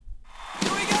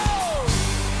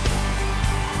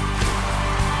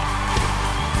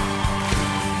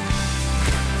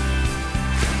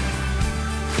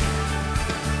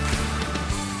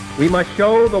We must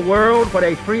show the world what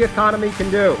a free economy can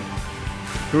do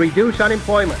to reduce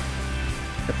unemployment,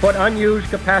 to put unused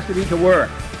capacity to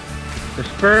work, to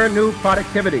spur new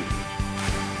productivity.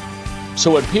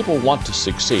 So when people want to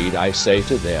succeed, I say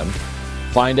to them,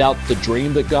 find out the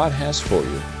dream that God has for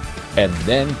you, and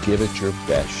then give it your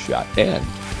best shot. And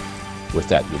with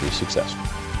that, you'll be successful.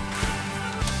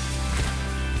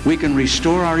 We can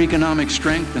restore our economic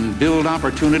strength and build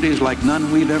opportunities like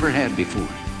none we've ever had before.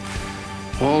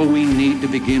 All we need to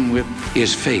begin with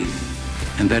is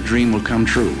faith, and that dream will come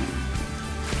true.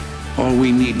 All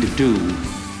we need to do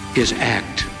is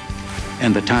act,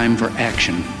 and the time for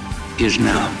action is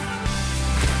now.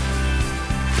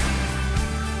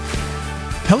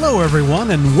 Hello,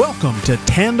 everyone, and welcome to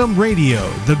Tandem Radio,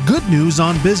 the good news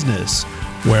on business,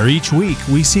 where each week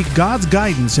we seek God's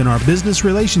guidance in our business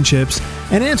relationships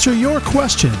and answer your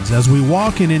questions as we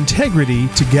walk in integrity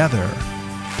together.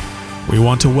 We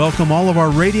want to welcome all of our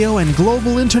radio and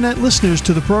global internet listeners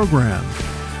to the program.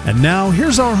 And now,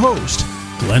 here's our host,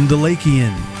 Glenn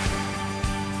Delakian.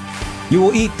 You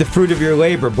will eat the fruit of your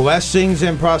labor. Blessings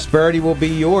and prosperity will be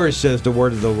yours, says the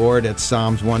word of the Lord at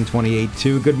Psalms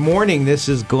 128:2. Good morning. This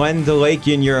is Glenn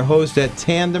Delakian, your host at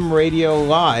Tandem Radio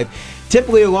Live.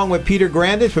 Typically along with Peter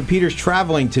Grandis, but Peter's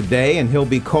traveling today, and he'll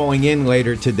be calling in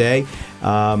later today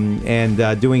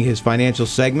and doing his financial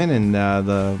segment in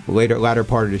the latter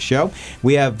part of the show.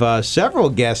 We have several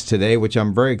guests today, which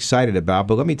I'm very excited about,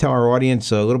 but let me tell our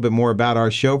audience a little bit more about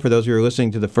our show. For those of you who are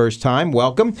listening to the first time,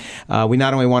 welcome. We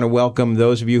not only want to welcome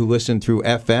those of you who listen through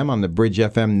FM on the Bridge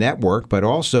FM network, but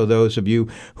also those of you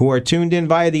who are tuned in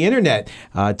via the internet.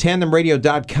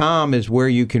 TandemRadio.com is where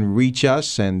you can reach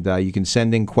us, and you can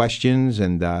send in questions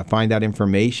and find out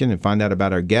information and find out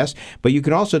about our guests. But you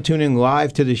can also tune in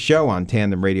live to the show on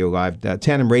Tandem Radio Live,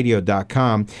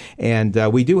 TandemRadio.com.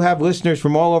 And we do have listeners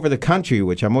from all over the country,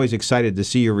 which I'm always excited to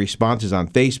see your responses on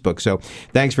Facebook. So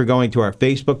thanks for going to our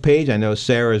Facebook page. I know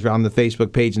Sarah is on the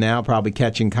Facebook page now, probably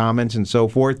catching comments and so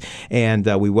forth. And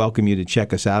we welcome you to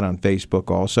check us out on Facebook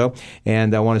also.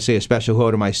 And I want to say a special hello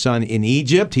to my son in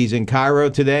Egypt. He's in Cairo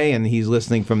today, and he's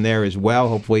listening from there as well,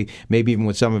 hopefully maybe even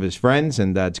with some of his friends.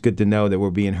 And it's good to know that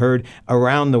we're being heard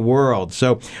around the world.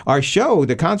 So our show,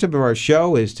 the concept of our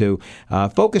show is to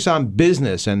focus on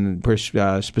business, and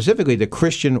specifically the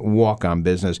Christian walk on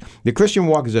business. The Christian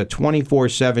walk is a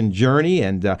 24/7 journey,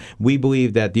 and we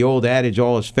believe that the old adage,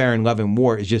 all is fair in love and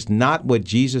war, is just not what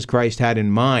Jesus Christ had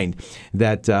in mind.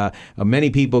 That many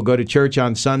people go to church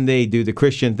on Sunday, do the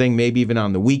Christian thing, maybe even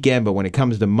on the weekend, but when it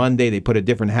comes to Monday, they put a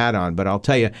different hat on. But I'll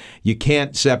tell you, you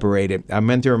can't separate it. A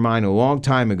mentor of mine a long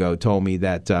time ago told me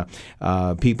that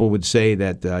people would say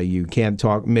that you can't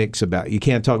talk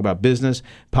about business,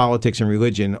 politics, and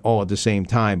religion all at the same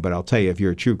time. But I'll tell you, if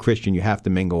you're a true Christian, you have to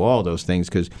mingle all those things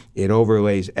because it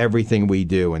overlays everything we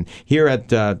do. And here at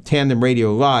Tandem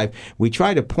Radio Live, we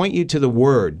try to point you to the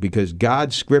Word because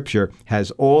God's Scripture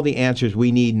has all the answers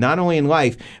we need, not only in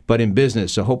life, but in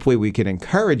business. So hopefully we can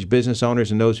encourage business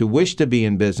owners and those who wish to be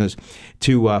in business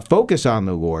to focus on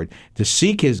the Lord, to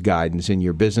seek His guidance in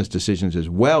your business decisions as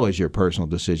well as your personal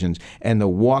decisions, and to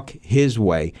walk His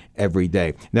way every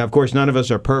day. Now, of course, none of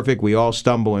us are perfect. We all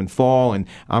stumble and fall, and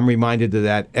I'm reminded of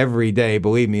that every day,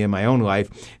 believe me, in my own life.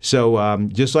 So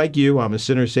just like you, I'm a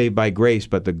sinner saved by grace,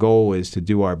 but the goal is to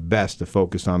do our best to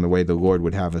focus on the way the Lord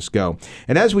would have us go.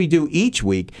 And as we do each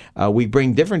week, we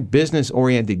bring different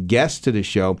business-oriented guests to the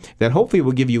show that hopefully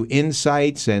will give you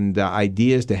insights and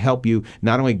ideas to help you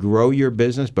not only grow your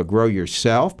business, but grow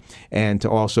yourself, and to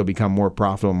also become more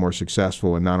profitable and more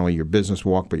successful in not only your business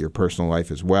walk, but your personal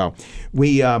life as well.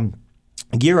 We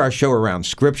gear our show around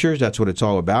scriptures. That's what it's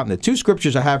all about. And the two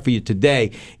scriptures I have for you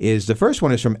today is, the first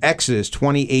one is from Exodus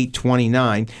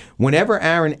 28:29. Whenever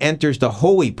Aaron enters the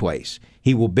holy place,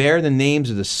 he will bear the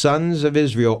names of the sons of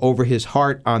Israel over his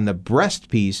heart on the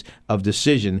breastpiece of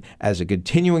decision as a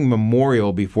continuing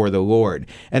memorial before the Lord.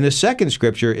 And the second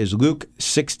scripture is Luke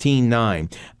 16:9.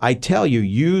 I tell you,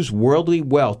 use worldly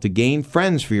wealth to gain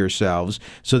friends for yourselves,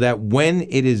 so that when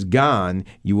it is gone,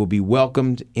 you will be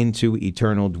welcomed into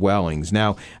eternal dwellings.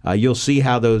 Now, you'll see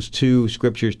how those two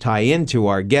scriptures tie into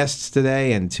our guests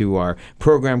today and to our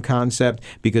program concept,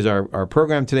 because our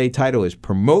program today title is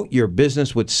Promote Your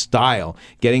Business with Style.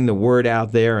 vital, getting the word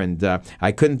out there. And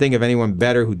I couldn't think of anyone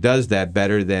better who does that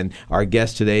better than our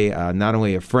guest today, not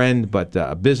only a friend, but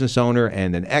a business owner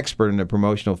and an expert in the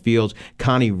promotional fields,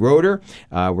 Connie Roeder.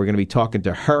 We're going to be talking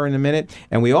to her in a minute.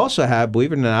 And we also have,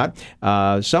 believe it or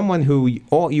not, someone who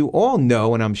you all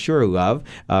know and I'm sure love,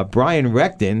 Brian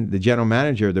Recton, the general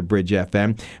manager of the Bridge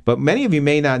FM. But many of you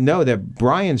may not know that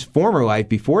Brian's former life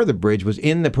before the Bridge was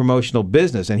in the promotional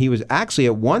business. And he was actually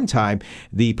at one time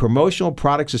the Promotional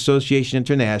Products Association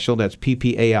International, that's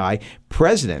PPAI,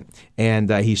 president.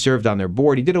 And he served on their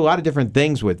board. He did a lot of different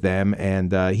things with them.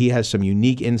 And he has some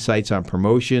unique insights on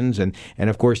promotions. And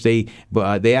of course, they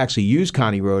actually use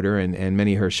Connie Roeder and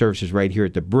many of her services right here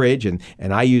at the Bridge. And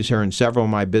I use her in several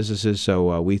of my businesses.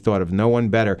 So we thought of no one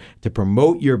better to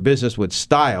promote your business with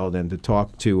style than to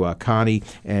talk to Connie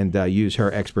and use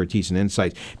her expertise and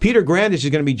insights. Peter Grandis is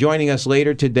going to be joining us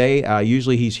later today.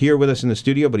 Usually he's here with us in the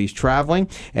studio, but he's traveling,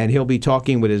 and he'll be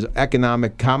talking with his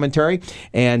economic commentary.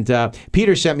 And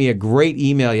Peter sent me a great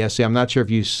email yesterday. I'm not sure if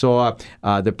you saw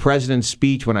the president's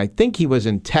speech when I think he was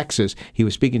in Texas. He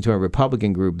was speaking to a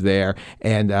Republican group there,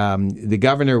 and the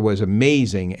governor was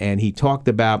amazing, and he talked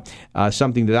about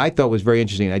something that I thought was very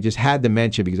interesting. I just had to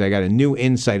mention because I got a new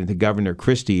insight into Governor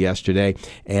Christie yesterday,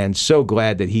 and so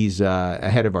glad that he's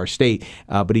ahead of our state.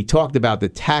 But he talked about the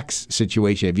tax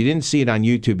situation. If you didn't see it on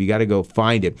YouTube, you got to go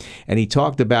find it. And he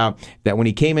talked about that when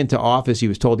he came into office, he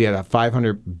was told he had a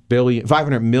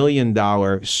 $500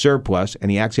 million surplus,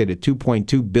 and he actually had a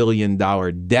 $2.2 billion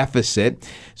deficit.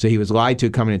 So he was lied to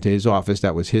coming into his office.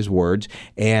 That was his words.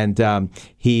 And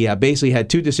he basically had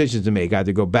two decisions to make: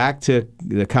 either go back to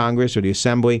the Congress or the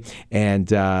Assembly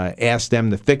and ask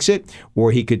them to fix it,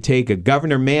 or he could take a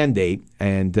governor mandate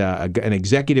and an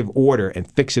executive order and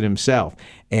fix it himself.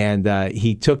 And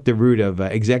he took the route of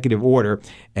executive order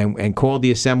and called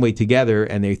the Assembly together,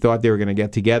 and they thought they were going to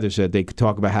get together so that they could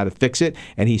talk about how to fix it.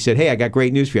 And he said, hey, I got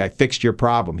great news for you. I fixed your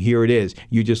problem. Here it is.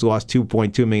 You just lost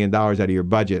 $2.2 million out of your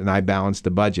budget, and I balanced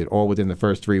the budget all within the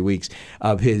first 3 weeks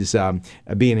of his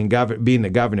being the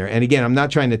governor. And again, I'm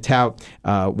not trying to tout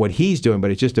what he's doing,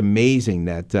 but it's just amazing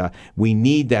that we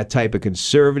need that type of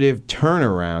conservative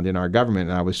turnaround in our government.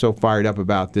 And I was so fired up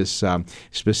about this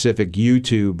specific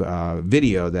YouTube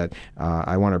video that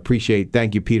I want to appreciate.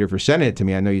 Thank you, Peter, for sending it to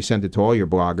me. I know you sent it to all your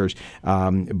bloggers,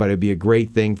 but it'd be a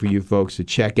great thing for you folks to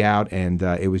check out. And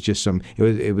it was just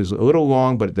it was a little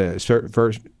long, but the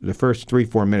first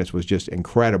 3-4 minutes was just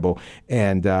incredible.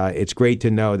 And it's great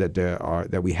to know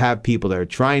that we have people that are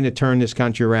trying to turn this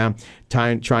country around,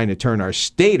 trying to turn our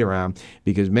state around,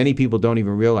 because many people don't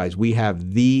even realize we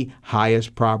have the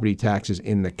highest property taxes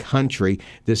in the country.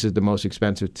 This is the most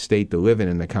expensive state to live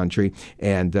in the country.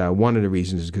 And one of the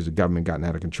reasons is because the government gotten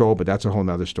out of control, but that's a whole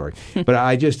nother story. But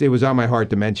it was on my heart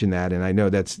to mention that, and I know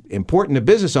that's important to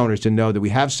business owners to know that we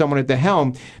have someone at the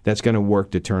helm that's going to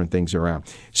work to turn things around.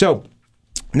 So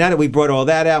now that we brought all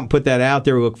that out and put that out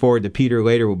there, we look forward to Peter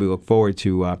later. We'll look forward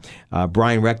to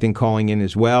Brian Recton calling in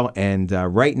as well. And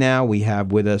right now we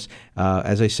have with us,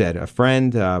 as I said, a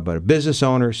friend, but a business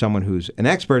owner, someone who's an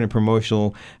expert in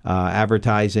promotional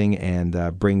advertising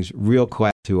and brings real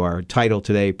class to our title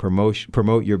today,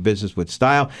 Promote Your Business with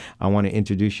Style. I want to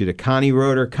introduce you to Connie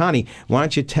Roeder. Connie, why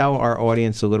don't you tell our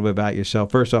audience a little bit about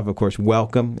yourself? First off, of course,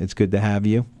 welcome. It's good to have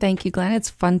you. Thank you, Glenn. It's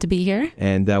fun to be here.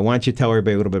 And why don't you tell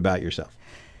everybody a little bit about yourself?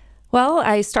 Well,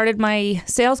 I started my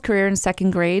sales career in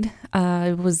second grade.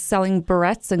 I was selling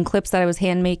barrettes and clips that I was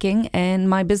hand making, and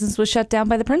my business was shut down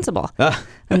by the principal.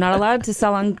 I'm not allowed to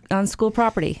sell on school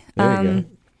property. There you go.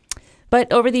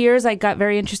 But over the years, I got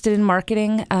very interested in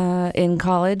marketing in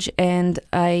college, and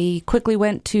I quickly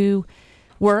went to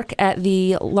work at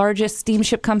the largest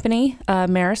steamship company,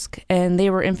 Maersk, and they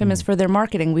were infamous for their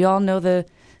marketing. We all know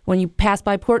when you pass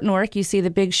by Port Newark, you see the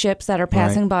big ships that are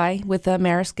passing by with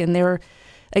Maersk, and they were,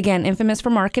 again, infamous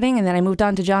for marketing. And then I moved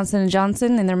on to Johnson &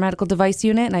 Johnson in their medical device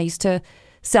unit, and I used to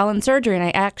sell in surgery, and I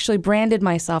actually branded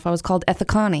myself. I was called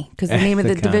Ethicon because the name of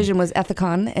the division was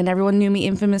Ethicon, and everyone knew me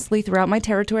infamously throughout my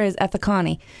territory as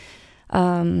Ethicon.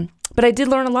 But I did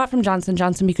learn a lot from Johnson &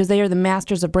 Johnson because they are the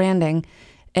masters of branding.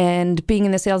 And being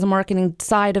in the sales and marketing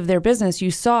side of their business,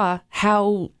 you saw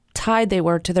how tied they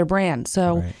were to their brand.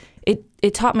 So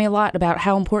it taught me a lot about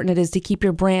how important it is to keep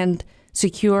your brand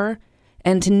secure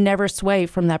and to never sway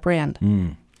from that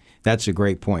brand. That's a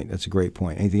great point.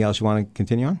 Anything else you want to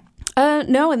continue on?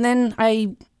 No, and then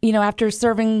I, after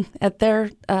serving at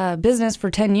their business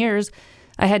for 10 years,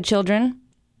 I had children,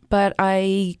 but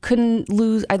I couldn't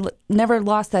lose. I never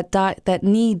lost that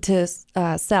need to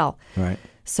sell.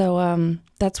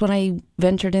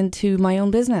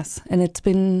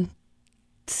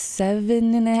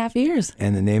 7.5 years.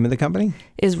 And the name of the company?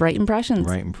 Is Right Impressions.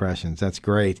 Right Impressions. That's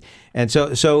great. And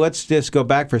so let's just go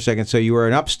back for a second. So you were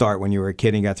an upstart when you were a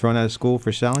kid and got thrown out of school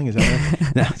for selling? Is that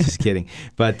right? No, just kidding.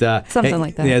 But something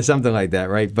like that. Yeah, something like that,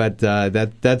 right? But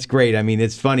that's great. I mean,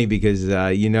 it's funny because,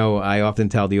 I often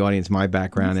tell the audience my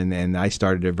background, and I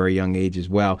started at a very young age as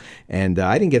well. And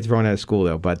I didn't get thrown out of school,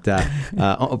 though. But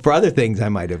for other things, I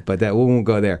might have. But we won't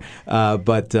go there.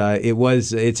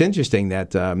 It's interesting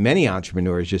that many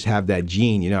entrepreneurs just have that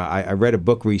gene. I read a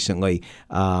book recently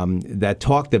that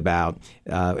talked about,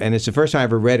 and it's the first time I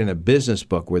ever read in a business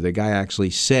book where the guy actually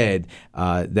said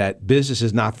that business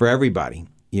is not for everybody.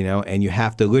 And you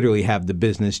have to literally have the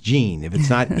business gene. If it's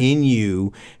not in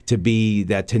you to be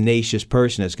that tenacious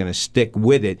person that's going to stick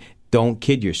with it, don't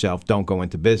kid yourself. Don't go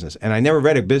into business. And I never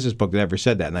read a business book that ever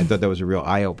said that, and I thought that was a real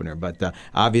eye-opener. But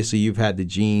obviously, you've had the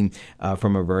gene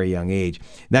from a very young age.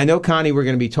 Now, I know, Connie, we're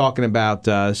going to be talking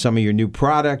about some of your new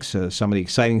products, some of the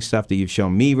exciting stuff that you've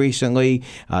shown me recently,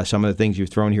 some of the things you've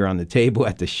thrown here on the table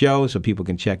at the show so people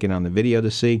can check in on the video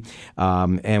to see.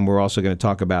 And we're also going to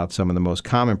talk about some of the most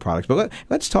common products. But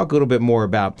let's talk a little bit more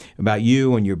about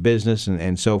you and your business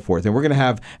and so forth. And we're going to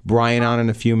have Brian on in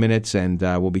a few minutes, and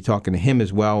we'll be talking to him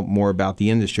as well, more about the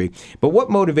industry. But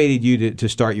what motivated you to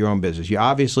start your own business? You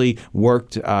obviously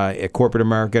worked at corporate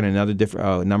America and another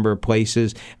different number of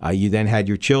places. You then had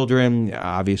your children.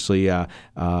 Obviously, you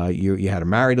had a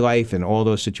married life and all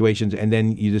those situations. And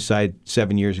then you decided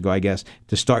 7 years ago, I guess,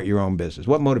 to start your own business.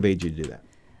 What motivated you to do that?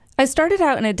 I started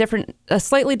out in a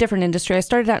slightly different industry. I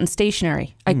started out in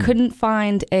stationery. I couldn't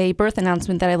find a birth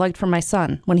announcement that I liked for my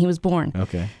son when he was born.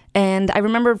 Okay. And I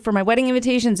remember for my wedding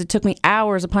invitations, it took me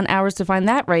hours upon hours to find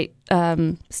that right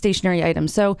stationery item.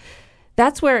 So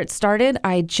that's where it started.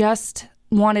 I just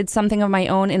wanted something of my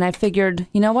own, and I figured,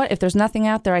 you know what? If there's nothing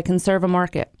out there, I can serve a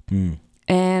market.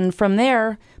 And from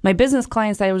there, my business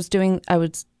clients I was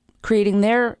creating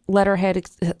their letterhead,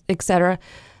 et cetera.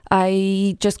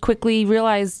 I just quickly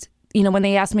realized, when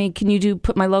they asked me, can you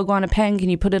put my logo on a pen? Can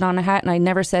you put it on a hat? And I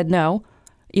never said no,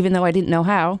 even though I didn't know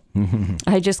how.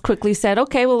 I just quickly said,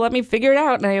 okay, well, let me figure it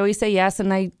out. And I always say yes,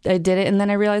 and I did it. And then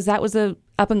I realized that was a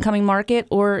up-and-coming market,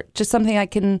 or just something I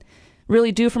can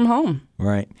really do from home.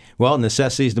 Right. Well,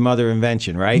 necessity is the mother of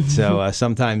invention, right? So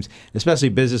sometimes, especially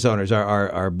business owners,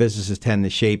 our businesses tend to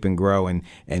shape and grow and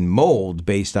mold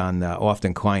based on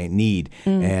often client need.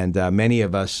 And many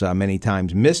of us many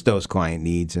times miss those client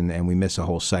needs, and we miss a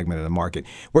whole segment of the market.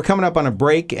 We're coming up on a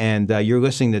break, and you're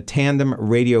listening to Tandem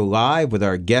Radio Live with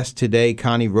our guest today,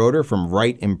 Connie Roeder from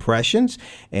Right Impressions.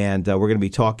 And we're going to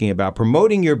be talking about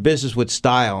promoting your business with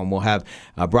style. And we'll have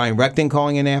Brian Reckton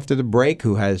calling in after the break,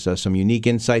 who has some unique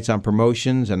insights on promotions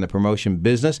and the promotion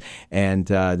business. And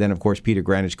then, of course, Peter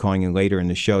Greenwich calling in later in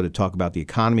the show to talk about the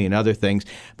economy and other things.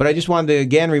 But I just wanted to,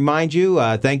 again, remind you,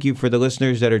 thank you for the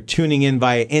listeners that are tuning in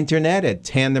via internet at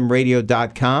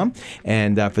tandemradio.com.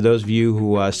 And for those of you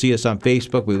who see us on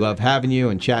Facebook, we love having you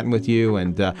and chatting with you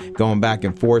and going back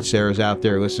and forth. Sarah's out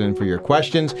there listening for your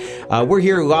questions. We're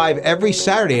here live every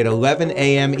Saturday at 11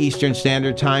 a.m. Eastern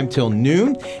Standard Time till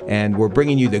noon. And we're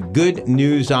bringing you the good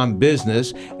news on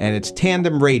business. And it's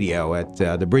Tandem Radio at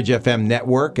the Bridge FM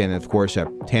network, and of course at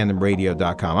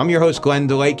tandemradio.com. I'm your host, Glenn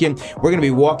DeLakian. We're going to be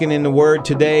walking in the Word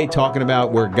today, talking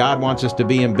about where God wants us to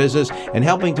be in business and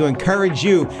helping to encourage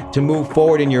you to move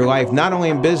forward in your life, not only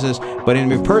in business, but in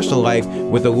your personal life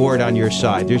with the Lord on your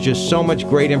side. There's just so much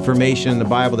great information in the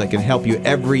Bible that can help you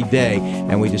every day,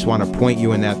 and we just want to point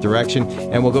you in that direction.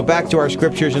 And we'll go back to our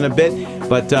scriptures in a bit,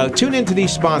 but tune into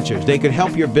these sponsors. They could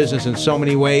help your business in so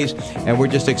many ways, and we're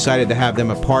just excited to have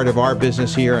them a part of our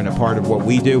business here and a part of what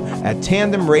we do at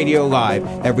Tandem Radio Live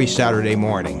every Saturday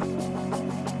morning.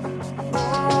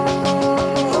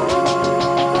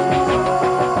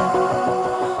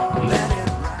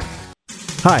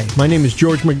 Hi, my name is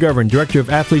George McGovern, Director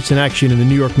of Athletes in Action in the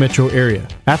New York metro area.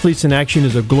 Athletes in Action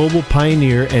is a global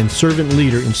pioneer and servant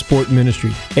leader in sport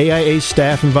ministry. AIA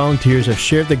staff and volunteers have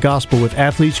shared the gospel with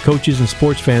athletes, coaches, and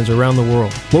sports fans around the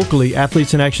world. Locally,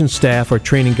 Athletes in Action staff are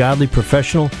training godly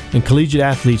professional and collegiate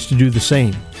athletes to do the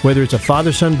same. Whether it's a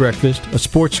father-son breakfast, a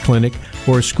sports clinic,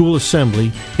 or a school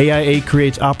assembly, AIA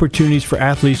creates opportunities for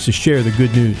athletes to share the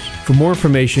good news. For more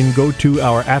information, go to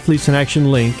our Athletes in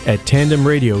Action link at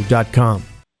tandemradio.com.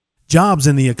 Jobs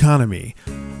in the economy,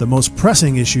 the most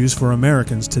pressing issues for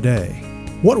Americans today.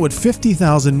 What would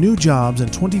 50,000 new jobs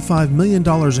and $25 million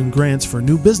in grants for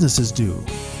new businesses do?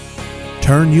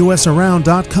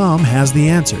 TurnUSAround.com has the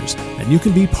answers, and you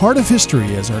can be part of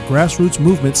history as our grassroots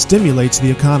movement stimulates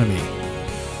the economy.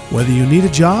 Whether you need a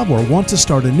job or want to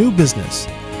start a new business,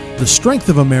 The strength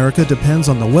of America depends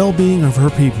on the well-being of her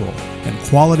people, and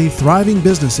quality, thriving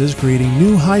businesses creating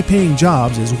new high-paying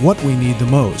jobs is what we need the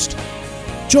most.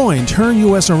 Join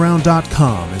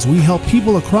TurnUSAround.com as we help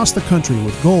people across the country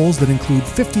with goals that include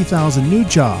 50,000 new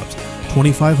jobs,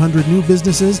 2,500 new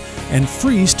businesses, and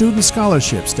free student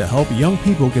scholarships to help young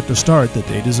people get the start that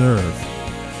they deserve.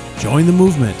 Join the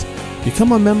movement,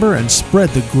 become a member, and spread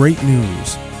the great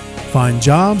news. Find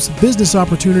jobs, business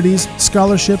opportunities,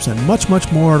 scholarships, and much, much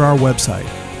more at our website,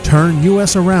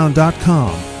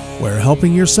 TurnUSAround.com, where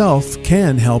helping yourself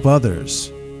can help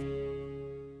others.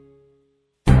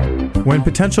 When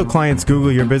potential clients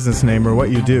Google your business name or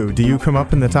what you do you come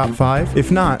up in the top 5?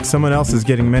 If not, someone else is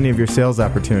getting many of your sales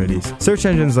opportunities. Search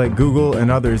engines like Google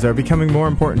and others are becoming more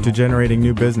important to generating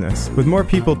new business. With more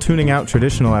people tuning out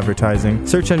traditional advertising,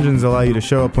 search engines allow you to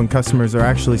show up when customers are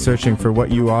actually searching for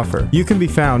what you offer. You Can Be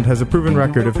Found has a proven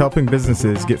record of helping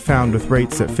businesses get found with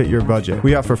rates that fit your budget.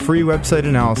 We offer free website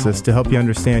analysis to help you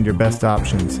understand your best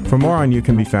options. For more on You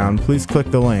Can Be Found, please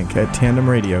click the link at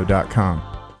tandemradio.com.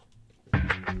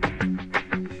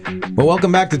 Well,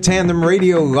 welcome back to Tandem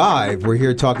Radio Live. We're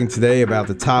here talking today about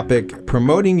the topic,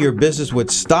 promoting your business with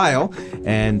style.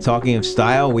 And talking of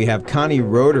style, we have Connie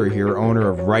Roeder here, owner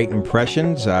of Right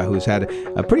Impressions, who's had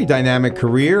a pretty dynamic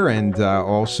career and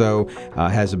also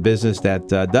has a business that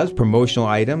does promotional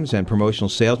items and promotional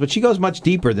sales. But she goes much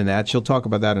deeper than that. She'll talk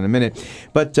about that in a minute.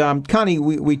 But Connie,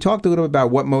 we talked a little bit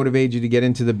about what motivated you to get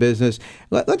into the business.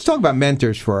 Let's talk about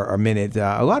mentors for a minute.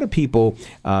 A lot of people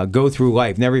go through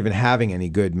life never even having any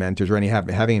good mentors or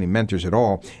having any mentors at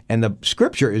all. And the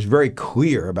scripture is very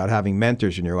clear about having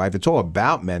mentors in your life. It's all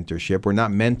about mentorship. We're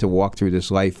not meant to walk through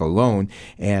this life alone.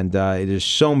 And there's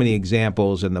so many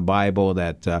examples in the Bible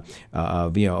that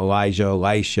of Elijah,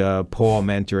 Elisha, Paul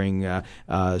mentoring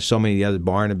so many others,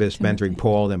 Barnabas mentoring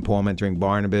Paul, then Paul mentoring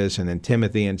Barnabas, and then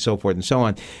Timothy, and so forth and so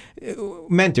on.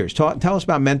 Mentors. Tell us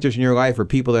about mentors in your life or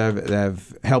people that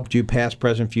have helped you past,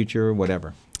 present, future,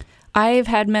 whatever. I've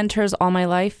had mentors all my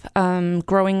life.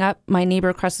 Growing up, my neighbor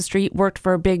across the street worked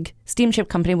for a big steamship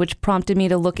company, which prompted me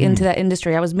to look into that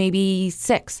industry. I was maybe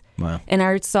 6. Wow. And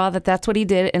I saw that that's what he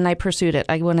did, and I pursued it.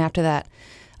 I went after that.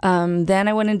 Then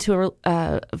I went into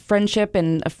a friendship,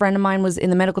 and a friend of mine was in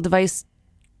the medical device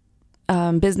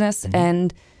business,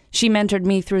 and she mentored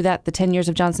me through that, the 10 years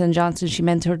of Johnson & Johnson. She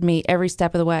mentored me every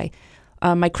step of the way.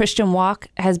 My Christian walk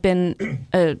has been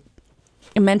a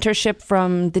mentorship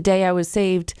from the day I was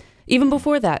saved. Even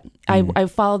before that, I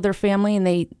followed their family, and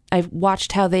I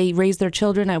watched how they raised their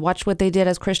children. I watched what they did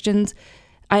as Christians.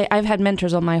 I've had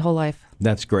mentors all my whole life.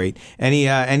 That's great. Any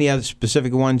other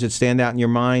specific ones that stand out in your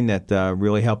mind that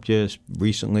really helped you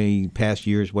recently, past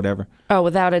years, whatever? Oh,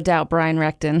 without a doubt, Brian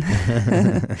Recton.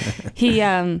 He,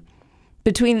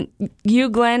 between you,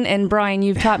 Glenn, and Brian,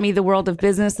 you've taught me the world of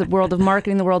business, the world of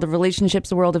marketing, the world of relationships,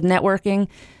 the world of networking.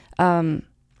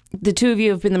 The two of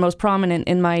you have been the most prominent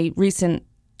in my recent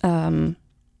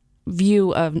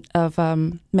view of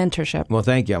mentorship. Well,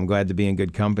 thank you. I'm glad to be in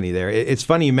good company there. It's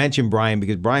funny you mentioned Brian,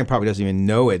 because Brian probably doesn't even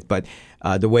know it, but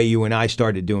the way you and I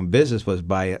started doing business was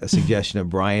by a suggestion of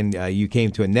Brian. You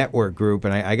came to a network group,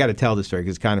 and I got to tell the story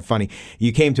because it's kind of funny.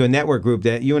 You came to a network group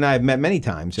that you and I have met many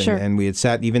times, and, sure. and we had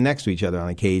sat even next to each other on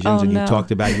occasions, and you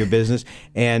talked about your business,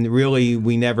 and really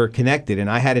we never connected. And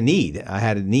I had a need,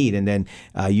 and then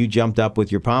you jumped up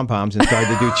with your pom-poms and started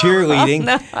to do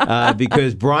cheerleading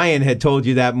because Brian had told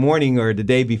you that morning or the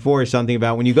day before something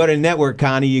about when you go to network,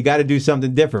 Connie, you got to do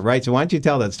something different, right? So why don't you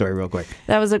tell that story real quick?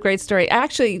 That was a great story.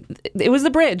 Actually, it was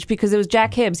the bridge, because it was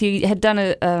Jack Hibbs. He had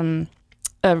done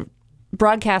a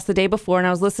broadcast the day before, and I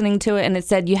was listening to it, and it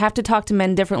said, you have to talk to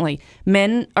men differently.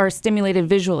 Men are stimulated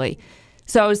visually.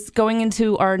 So I was going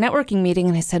into our networking meeting,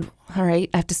 and I said, all right,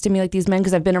 I have to stimulate these men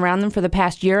because I've been around them for the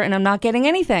past year, and I'm not getting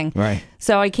anything. Right.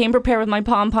 So I came prepared with my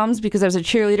pom-poms because I was a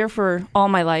cheerleader for all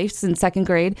my life since second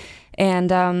grade.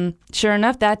 And sure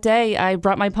enough, that day I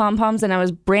brought my pom-poms, and I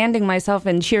was branding myself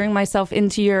and cheering myself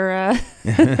into your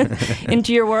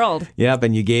into your world. Yep,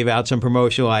 and you gave out some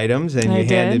promotional items, and you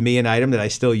handed me an item that I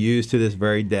still use to this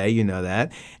very day. You know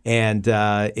that, and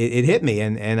it hit me,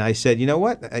 and I said, you know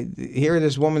what? Here,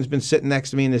 this woman's been sitting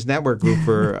next to me in this network group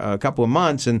for a couple of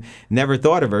months, and never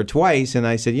thought of her twice. And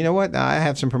I said, you know what? I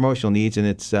have some promotional needs, and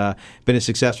it's been a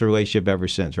successful relationship ever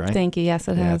since. Right? Thank you. Yes,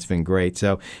 it has. Yeah, it's been great.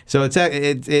 So it's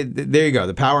there you go,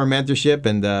 the power of mentorship.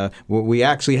 And we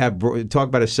actually have, talk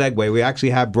about a segue, we actually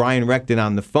have Brian Recton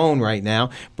on the phone right now.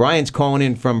 Brian's calling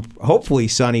in from hopefully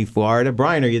sunny Florida.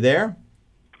 Brian, are you there?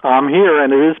 I'm here,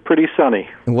 and it is pretty sunny.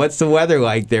 And what's the weather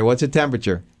like there? What's the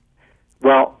temperature?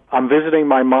 Well, I'm visiting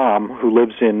my mom, who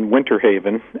lives in Winter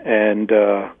Haven, and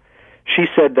she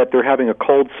said that they're having a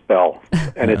cold spell,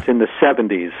 and it's in the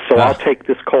 70s. So I'll take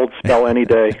this cold spell any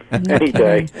day, any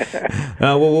day.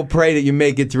 Well, we'll pray that you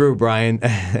make it through, Brian.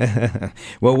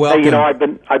 Well, welcome.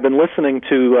 Hey, I've been listening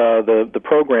to the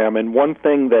program, and one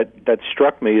thing that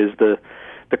struck me is the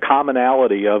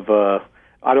commonality of.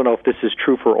 I don't know if this is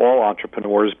true for all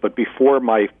entrepreneurs, but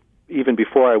even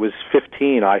before I was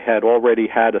 15, I had already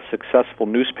had a successful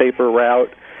newspaper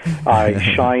route. I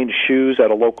shined shoes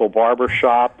at a local barber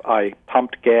shop. I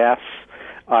pumped gas.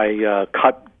 I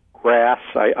cut grass.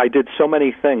 I did so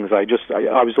many things. I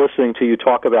was listening to you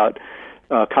talk about,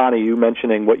 Connie, you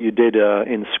mentioning what you did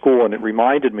in school, and it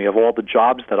reminded me of all the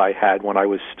jobs that I had when I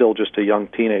was still just a young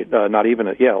teenager,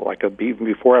 even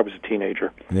before I was a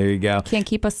teenager. There you go. Can't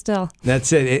keep us still.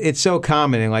 That's it. It's so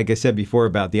common, and like I said before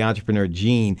about the entrepreneur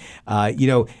gene,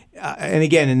 and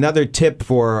again, another tip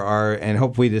for and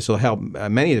hopefully this will help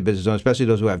many of the business owners, especially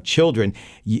those who have children.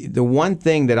 The one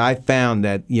thing that I found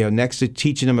that, next to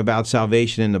teaching them about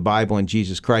salvation in the Bible and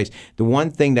Jesus Christ, the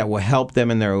one thing that will help them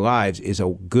in their lives is a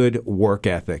good work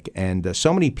ethic. And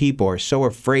so many people are so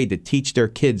afraid to teach their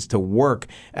kids to work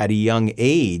at a young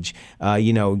age,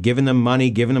 giving them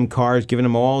money, giving them cars, giving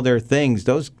them all their things.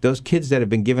 Those kids that have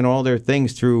been given all their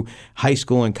things through high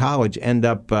school and college end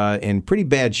up in pretty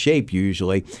bad shape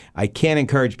usually. I can't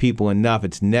encourage people enough.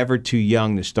 It's never too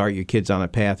young to start your kids on a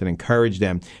path and encourage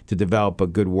them to develop a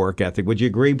good work ethic. Would you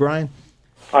agree, Brian?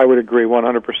 I would agree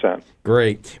 100%.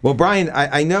 Great. Well, Brian,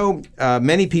 I know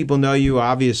many people know you,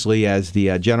 obviously, as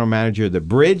the general manager of The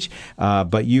Bridge,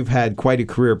 but you've had quite a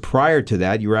career prior to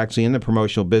that. You were actually in the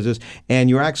promotional business, and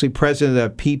you were actually president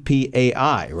of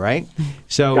PPAI, right?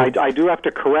 So I do have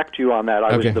to correct you on that.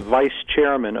 I was the vice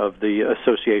chairman of the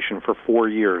association for 4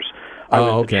 years. I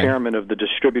was the chairman of the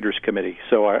distributors committee,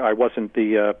 so I wasn't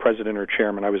the president or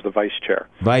chairman. I was the vice chair.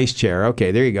 Vice chair.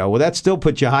 Okay, there you go. Well, that still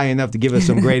puts you high enough to give us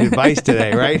some great advice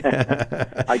today, right?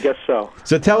 I guess so.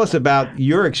 So tell us about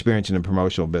your experience in the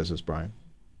promotional business, Brian.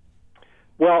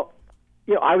 Well,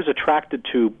 I was attracted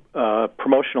to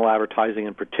promotional advertising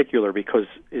in particular because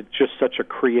it's just such a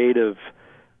creative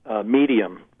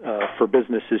medium for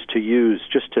businesses to use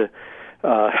just to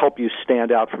help you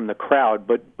stand out from the crowd.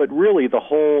 But really the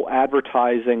whole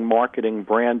advertising, marketing,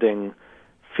 branding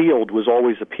field was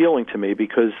always appealing to me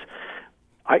because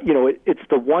it's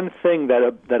the one thing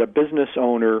that a business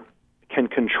owner can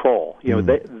control.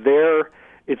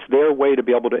 It's their way to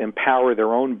be able to empower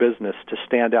their own business to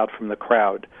stand out from the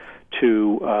crowd,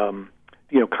 to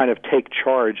kind of take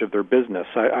charge of their business.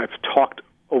 I've talked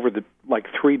over the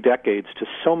 3 decades to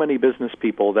so many business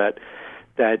people that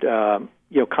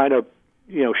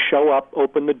show up,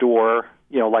 open the door,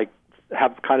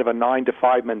 have kind of a 9 to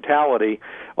 5 mentality,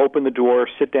 open the door,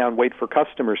 sit down, wait for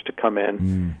customers to come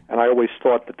in. And I always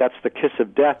thought that that's the kiss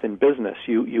of death in business.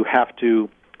 You have to,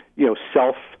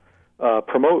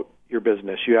 promote your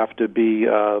business. You have to be,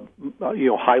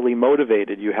 highly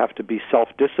motivated. You have to be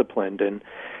self-disciplined,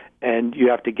 and you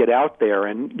have to get out there.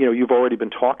 And, you've already been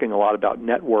talking a lot about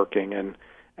networking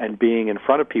and being in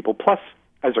front of people. Plus,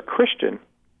 as a Christian,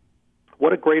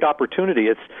 what a great opportunity.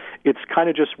 It's kind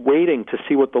of just waiting to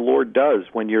see what the Lord does.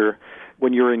 When you're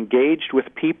engaged with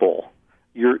people,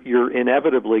 you're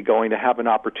inevitably going to have an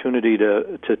opportunity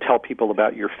to tell people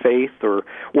about your faith or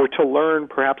to learn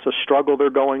perhaps a struggle they're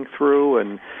going through,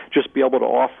 and just be able to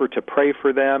offer to pray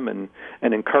for them and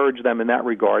encourage them in that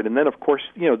regard. And then, of course,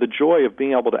 the joy of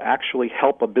being able to actually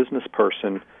help a business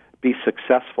person be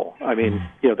successful. I mean,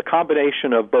 the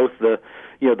combination of both the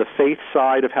faith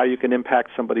side of how you can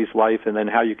impact somebody's life, and then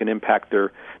how you can impact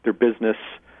their business,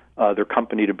 their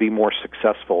company to be more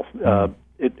successful.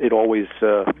 It always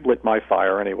lit my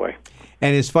fire anyway.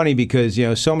 And it's funny because,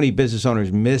 so many business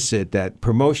owners miss it that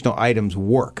promotional items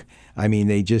work. I mean,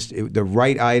 the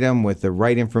right item with the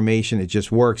right information, it just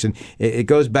works. And it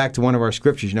goes back to one of our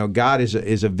scriptures. God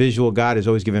is a visual God, has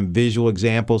always given visual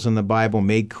examples in the Bible,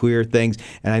 made clear things.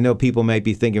 And I know people might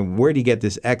be thinking, where do you get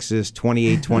this Exodus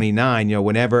 28:29?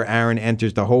 Whenever Aaron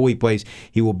enters the holy place,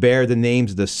 he will bear the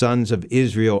names of the sons of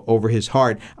Israel over his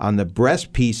heart on the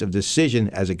breastpiece of decision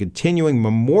as a continuing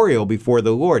memorial before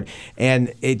the Lord.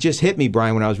 And it just hit me,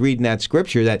 Brian, when I was reading that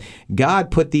scripture, that God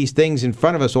put these things in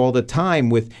front of us all the time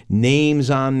with names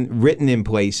written in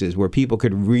places where people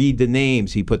could read the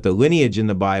names. He put the lineage in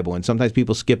the Bible, and sometimes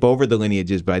people skip over the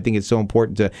lineages, but I think it's so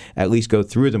important to at least go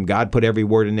through them. God put every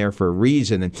word in there for a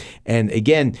reason. And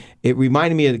again, it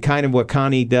reminded me of kind of what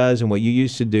Connie does and what you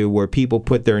used to do, where people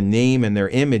put their name and their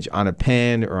image on a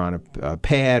pen or on a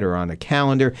pad or on a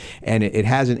calendar, and it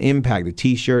has an impact, a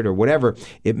T-shirt or whatever.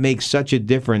 It makes such a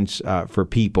difference for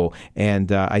people.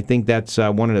 And I think that's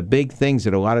one of the big things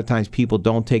that a lot of times people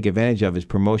don't take advantage of is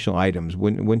promotional promotional items.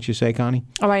 Wouldn't you say, Connie?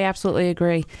 Oh, I absolutely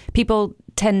agree. People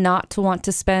tend not to want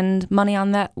to spend money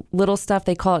on that little stuff.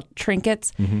 They call it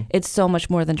trinkets. Mm-hmm. It's so much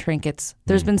more than trinkets.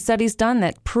 There's been studies done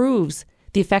that proves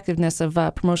the effectiveness of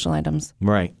promotional items.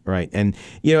 Right. And,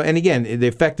 and again, the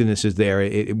effectiveness is there.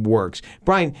 It works.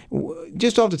 Brian,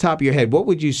 just off the top of your head, what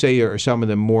would you say are some of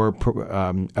the more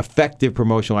effective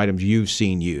promotional items you've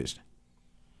seen used?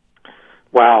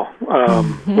 Wow.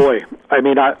 Boy, I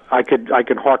mean, I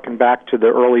could harken back to the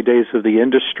early days of the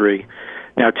industry.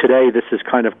 Now, today, this is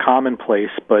kind of commonplace,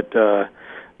 but,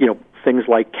 things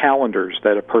like calendars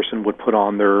that a person would put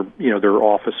on their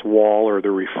office wall or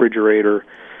their refrigerator.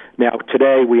 Now,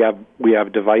 today we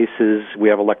have devices, we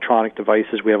have electronic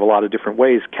devices, we have a lot of different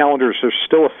ways. Calendars are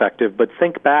still effective, but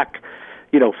think back,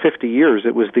 50 years,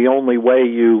 it was the only way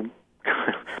you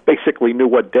basically knew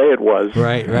what day it was.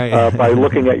 Right. By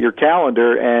looking at your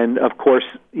calendar. And, of course,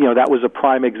 that was a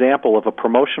prime example of a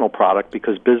promotional product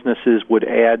because businesses would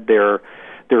add their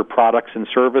products and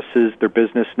services, their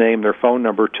business name, their phone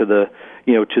number to the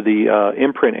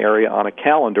imprint area on a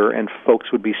calendar, and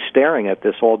folks would be staring at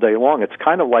this all day long. It's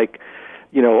kind of like,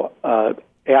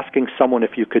 asking someone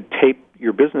if you could tape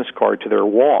your business card to their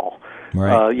wall.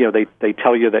 Right. They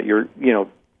tell you that you're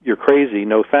crazy,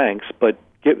 no thanks, but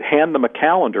hand them a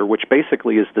calendar, which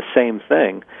basically is the same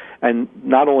thing. And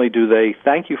not only do they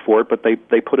thank you for it, but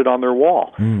they put it on their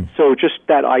wall. So just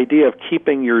that idea of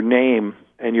keeping your name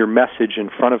and your message in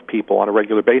front of people on a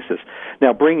regular basis.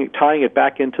 Now, tying it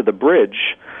back into the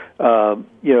bridge,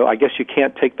 I guess you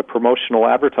can't take the promotional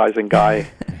advertising guy,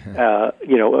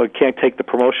 can't take the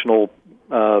promotional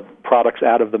products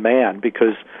out of the man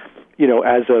because,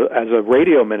 as a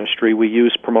radio ministry, we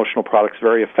use promotional products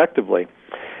very effectively.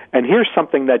 And here's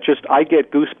something that I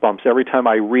get goosebumps every time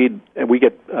I read, and we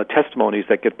get testimonies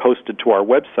that get posted to our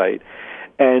website.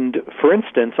 And, for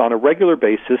instance, on a regular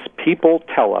basis, people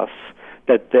tell us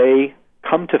that they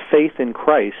come to faith in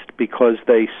Christ because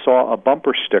they saw a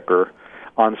bumper sticker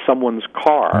on someone's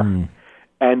car,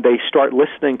 and they start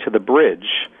listening to the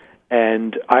bridge.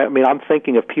 And I'm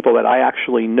thinking of people that I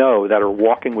actually know that are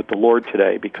walking with the Lord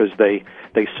today because they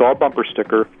saw a bumper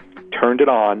sticker, turned it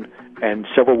on, and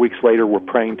several weeks later were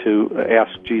praying to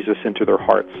ask Jesus into their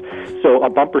hearts. So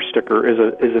a bumper sticker is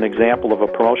an example of a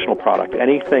promotional product.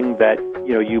 Anything that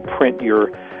you print your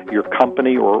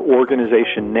company or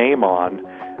organization name on,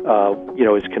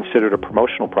 is considered a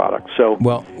promotional product. So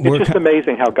it's just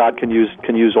amazing how God can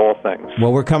use all things.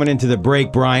 Well, we're coming into the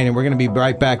break, Brian, and we're going to be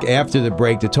right back after the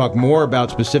break to talk more about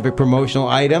specific promotional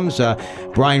items.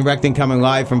 Brian Reckton coming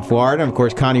live from Florida, and of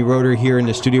course Connie Roeder here in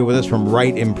the studio with us from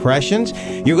Right Impressions.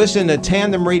 You're listening to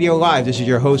Tandem Radio Live. This is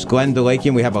your host, Glenn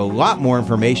DeLakian. We have a lot more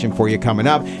information for you coming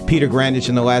up. Peter Grandich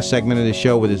in the last segment of the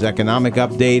show with his economic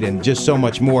update and just so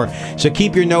much more. So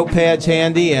keep your notepads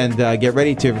handy and get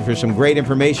ready for some great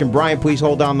information. Brian, please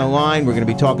hold on the line. We're going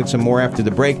to be talking some more after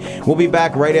the break. We'll be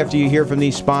back right after you hear from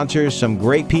these sponsors, some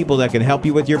great people that can help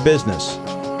you with your business.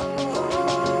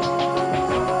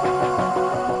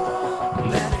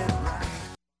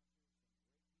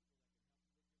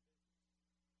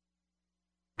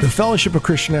 The Fellowship of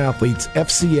Christian Athletes,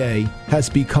 FCA, has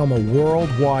become a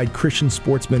worldwide Christian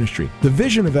sports ministry. The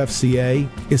vision of FCA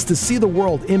is to see the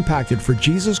world impacted for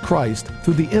Jesus Christ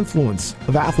through the influence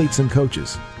of athletes and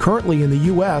coaches. Currently in the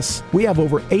U.S., we have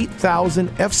over 8,000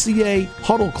 FCA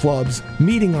huddle clubs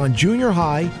meeting on junior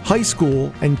high, high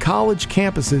school, and college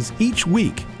campuses each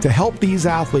week to help these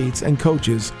athletes and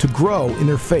coaches to grow in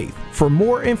their faith. For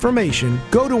more information,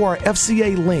 go to our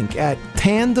FCA link at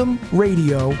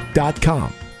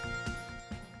tandemradio.com.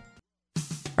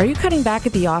 Are you cutting back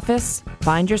at the office?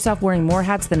 Find yourself wearing more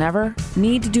hats than ever?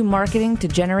 Need to do marketing to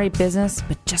generate business,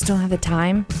 but just don't have the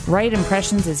time? Right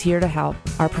Impressions is here to help.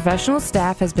 Our professional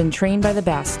staff has been trained by the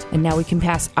best, and now we can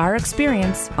pass our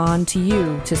experience on to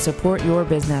you to support your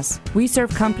business. We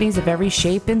serve companies of every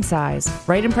shape and size.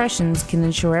 Right Impressions can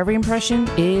ensure every impression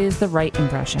is the right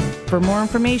impression. For more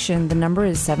information, the number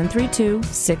is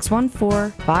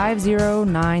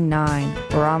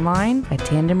 732-614-5099 or online at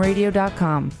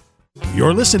tandemradio.com.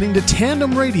 You're listening to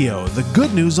Tandem Radio, the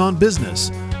good news on business.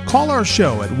 Call our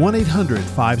show at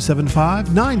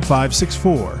 1-800-575-9564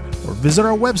 or visit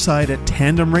our website at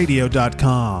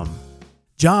tandemradio.com.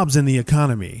 Jobs in the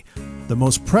economy, the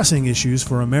most pressing issues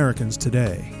for Americans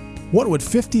today. What would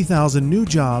 50,000 new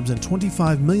jobs and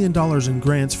 $25 million in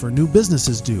grants for new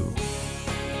businesses do?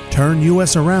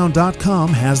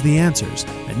 TurnUSAround.com has the answers,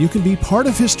 and you can be part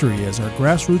of history as our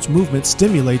grassroots movement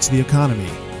stimulates the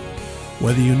economy.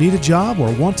 Whether you need a job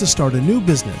or want to start a new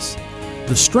business,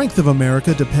 the strength of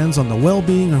America depends on the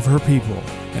well-being of her people,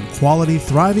 and quality,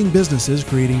 thriving businesses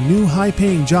creating new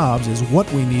high-paying jobs is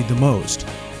what we need the most.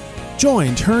 Join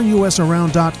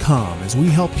TurnUSAround.com as we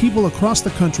help people across the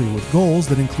country with goals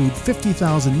that include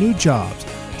 50,000 new jobs,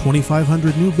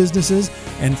 2,500 new businesses,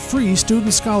 and free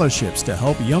student scholarships to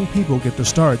help young people get the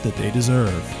start that they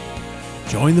deserve.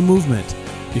 Join the movement,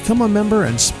 become a member,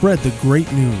 and spread the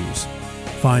great news.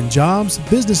 Find jobs,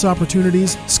 business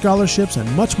opportunities, scholarships,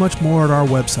 and much, much more at our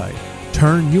website,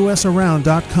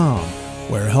 TurnUSAround.com,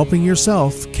 where helping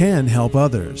yourself can help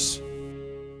others.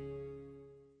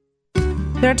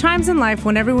 There are times in life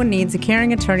when everyone needs a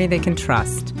caring attorney they can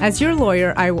trust. As your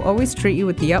lawyer, I will always treat you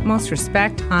with the utmost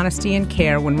respect, honesty, and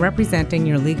care when representing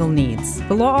your legal needs.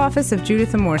 The law office of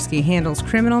Judith Amorsky handles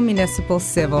criminal, municipal,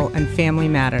 civil, and family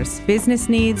matters, business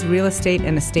needs, real estate,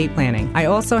 and estate planning. I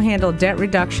also handle debt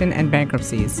reduction and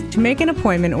bankruptcies. To make an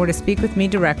appointment or to speak with me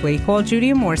directly, call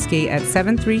Judy Amorsky at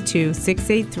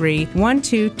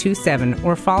 732-683-1227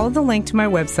 or follow the link to my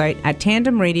website at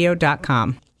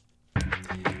tandemradio.com.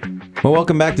 Well,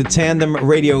 welcome back to Tandem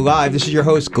Radio Live. This is your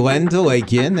host, Glenn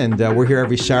Delakian, and we're here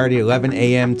every Saturday, 11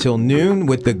 a.m. till noon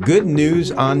with the good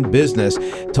news on business,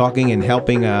 talking and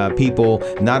helping people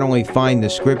not only find the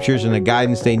scriptures and the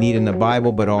guidance they need in the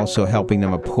Bible, but also helping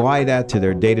them apply that to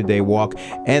their day-to-day walk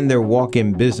and their walk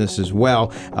in business as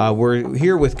well. We're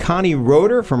here with Connie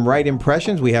Roeder from Right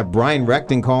Impressions. We have Brian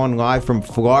Reckton calling live from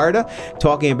Florida,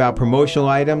 talking about promotional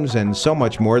items and so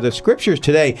much more. The scriptures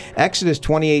today, Exodus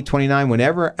 28:29,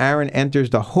 whenever Aaron enters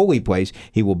the holy place,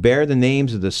 he will bear the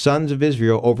names of the sons of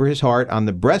Israel over his heart on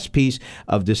the breastpiece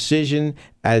of decision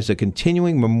as a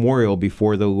continuing memorial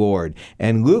before the Lord.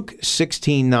 And Luke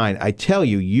 16:9, I tell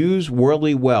you, use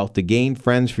worldly wealth to gain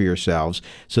friends for yourselves,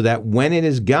 so that when it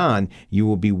is gone, you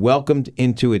will be welcomed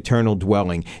into eternal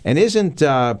dwelling. And isn't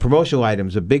promotional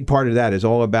items a big part of that? Is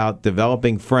all about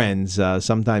developing friends.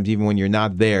 Sometimes even when you're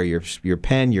not there, your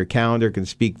pen, your calendar can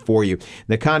speak for you.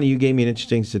 Now, Connie, you gave me an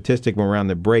interesting statistic around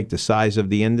the break, the size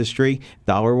of the industry,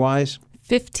 dollar-wise.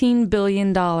 $15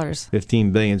 billion.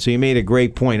 $15 billion. So you made a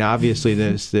great point. Obviously,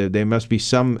 there must be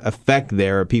some effect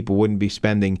there, or people wouldn't be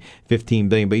spending $15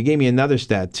 billion. But you gave me another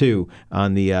stat, too,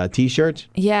 on the T-shirts.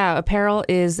 Yeah, apparel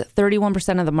is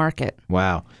 31% of the market.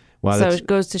 Wow. So it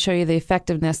goes to show you the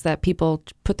effectiveness that people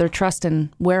put their trust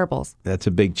in wearables. That's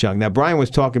a big chunk. Now, Brian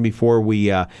was talking before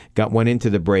we went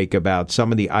into the break about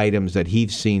some of the items that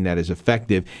he's seen that is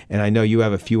effective. And I know you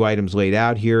have a few items laid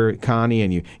out here, Connie,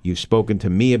 and you've spoken to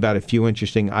me about a few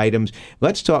interesting items.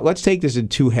 Let's take this in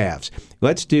two halves.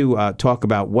 Let's talk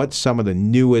about what's some of the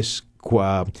newest,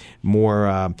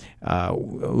 more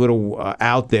little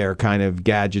out there kind of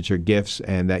gadgets or gifts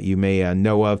and that you may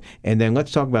know of, and then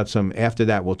let's talk about some. After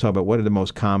that, we'll talk about what are the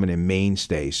most common and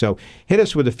mainstays. So hit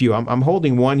us with a few. I'm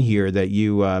holding one here that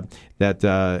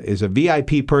is a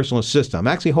VIP personal assistant. I'm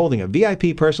actually holding a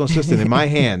VIP personal assistant in my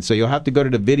hand, so you'll have to go to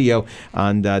the video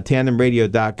on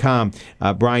tandemradio.com.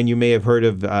 Brian, you may have heard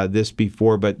of this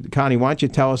before, but Connie, why don't you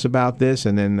tell us about this,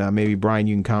 and then maybe Brian,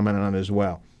 you can comment on it as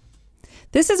well.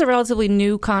 This is a relatively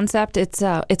new concept. It's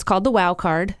called the WOW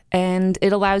card, and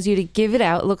it allows you to give it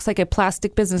out. It looks like a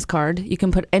plastic business card. You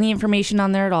can put any information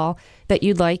on there at all that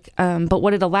you'd like. But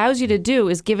what it allows you to do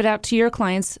is give it out to your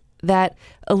clients that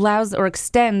allows or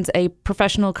extends a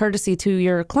professional courtesy to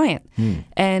your client.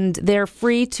 And they're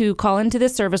free to call into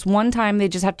this service. One time they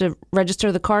just have to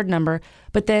register the card number,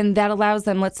 but then that allows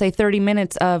them, let's say, 30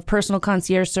 minutes of personal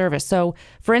concierge service. So,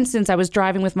 for instance, I was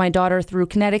driving with my daughter through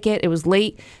Connecticut. It was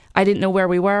late. I didn't know where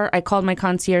we were. I called my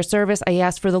concierge service. I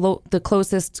asked for the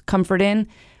closest Comfort Inn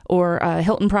or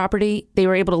Hilton property. They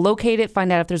were able to locate it,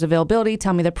 find out if there's availability,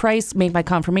 tell me the price, make my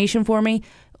confirmation for me,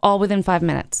 all within 5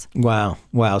 minutes. Wow.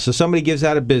 So somebody gives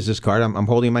out a business card. I'm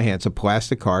holding in my hand. It's a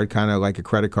plastic card, kind of like a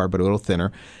credit card, but a little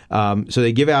thinner. So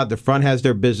they give out, the front has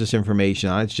their business information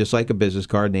on it. It's just like a business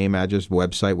card, name, address,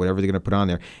 website, whatever they're going to put on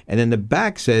there. And then the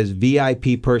back says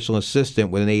VIP personal assistant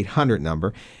with an 800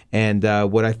 number. And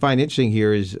what I find interesting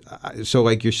here is, so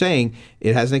like you're saying,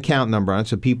 it has an account number on it,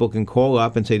 so people can call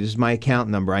up and say, this is my account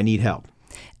number, I need help.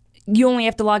 You only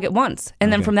have to log it once.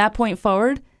 And then from that point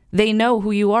forward, they know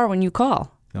who you are when you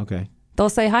call. Okay. They'll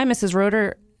say, hi, Mrs.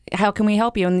 Roeder, how can we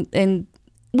help you? And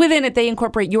within it, they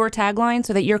incorporate your tagline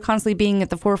so that you're constantly being at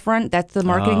the forefront. That's the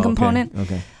marketing component.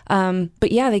 Okay.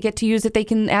 But yeah, they get to use it. They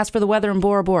can ask for the weather in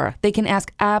Bora Bora. They can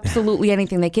ask absolutely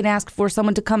anything. They can ask for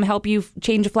someone to come help you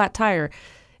change a flat tire.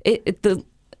 The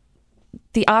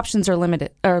options are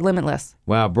limitless.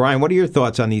 Wow. Brian, what are your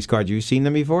thoughts on these cards? You've seen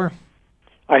them before?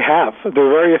 I have. They're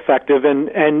very effective, and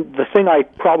the thing I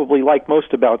probably like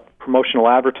most about promotional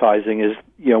advertising is,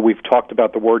 we've talked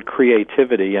about the word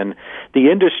creativity, and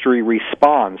the industry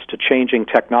responds to changing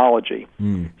technology.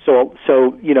 So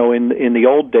in the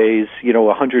old days,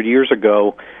 100 years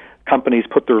ago, companies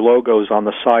put their logos on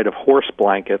the side of horse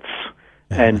blankets,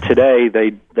 and today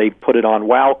they put it on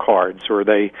WOW cards or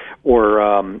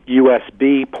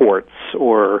USB ports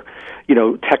or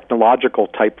technological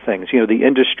type things. The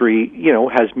industry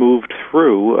has moved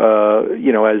through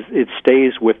as it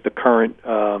stays with the current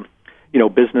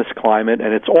business climate,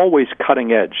 and it's always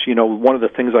cutting edge. One of the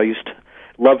things I used to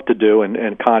love to do,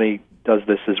 and Connie does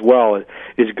this as well,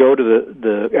 is go to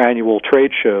the annual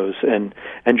trade shows and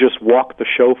just walk the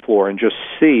show floor and just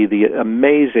see the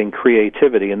amazing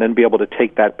creativity, and then be able to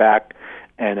take that back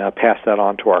and pass that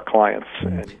on to our clients.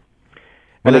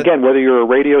 And again, whether you're a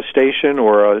radio station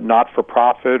or a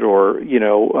not-for-profit or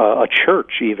a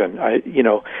church, even,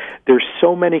 there's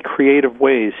so many creative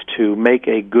ways to make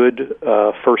a good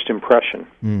first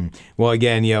impression. Well,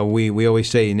 again, we always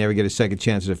say you never get a second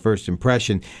chance at a first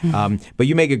impression. But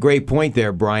you make a great point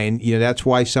there, Brian. That's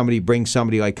why somebody brings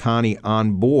somebody like Connie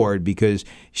on board, because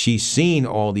she's seen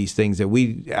all these things that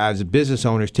we, as business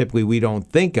owners, typically we don't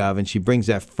think of, and she brings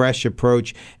that fresh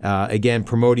approach. Again,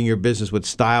 promoting your business with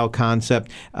style, concept.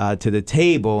 To the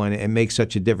table, and it makes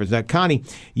such a difference. Now, Connie,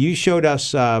 you showed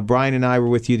us, Brian and I were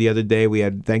with you the other day.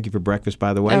 Thank you for breakfast,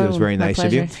 by the way. It was very nice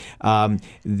of you.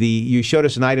 You showed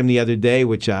us an item the other day,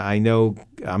 which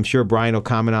I'm sure Brian will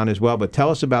comment on as well, but tell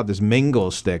us about this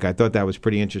Mingle stick. I thought that was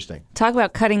pretty interesting. Talk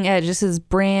about cutting edge. This is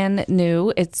brand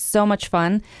new. It's so much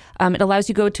fun. It allows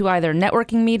you to go to either a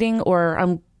networking meeting, or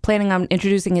I'm planning on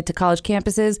introducing it to college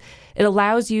campuses. It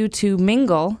allows you to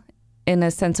mingle, in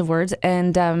a sense of words,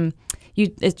 and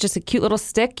it's just a cute little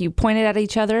stick. You point it at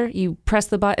each other, you press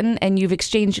the button, and you've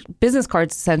exchanged business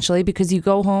cards, essentially, because you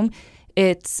go home.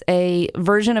 It's a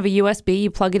version of a USB.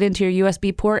 You plug it into your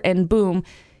USB port, and boom,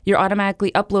 you're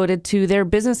automatically uploaded to their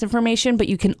business information, but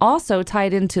you can also tie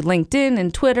it into LinkedIn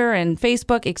and Twitter and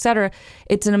Facebook, etc.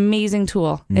 It's an amazing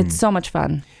tool. It's so much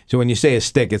fun. So when you say a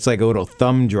stick, it's like a little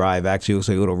thumb drive. Actually, it looks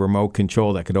like a little remote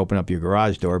control that could open up your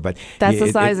garage door. But that's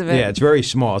the size of it. Yeah, it's very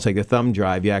small. It's like a thumb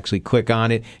drive. You actually click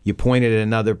on it, you point it at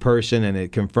another person, and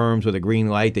it confirms with a green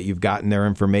light that you've gotten their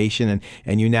information,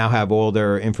 and you now have all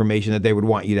their information that they would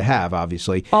want you to have,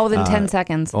 obviously. All within 10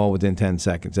 seconds. All within 10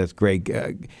 seconds. That's great.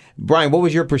 Brian, what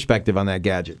was your perspective on that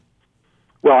gadget?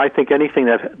 Well, I think anything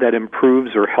that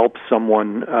improves or helps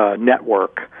someone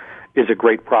network is a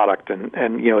great product, and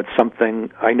it's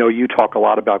something I know you talk a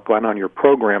lot about, Glenn, on your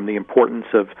program, the importance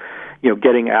of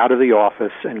getting out of the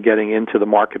office and getting into the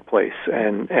marketplace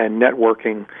and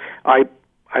networking. I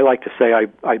like to say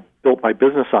I built my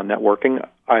business on networking.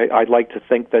 I'd like to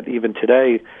think that even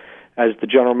today, as the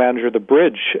general manager of the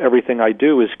Bridge, everything I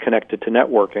do is connected to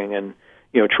networking and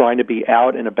trying to be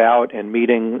out and about and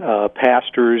meeting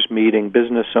pastors, meeting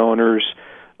business owners,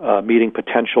 meeting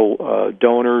potential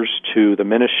donors to the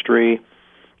ministry.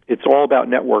 It's all about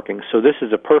networking. So this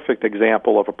is a perfect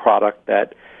example of a product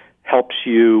that helps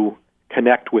you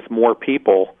connect with more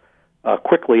people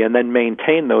quickly and then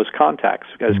maintain those contacts.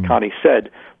 As Connie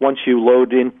said, once you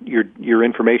load in your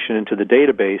information into the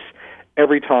database,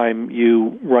 every time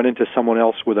you run into someone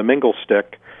else with a Mingle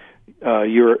stick,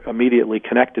 you're immediately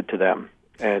connected to them.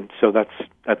 And so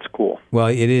that's cool. Well,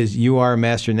 it is. You are a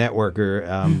master networker,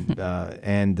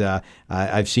 and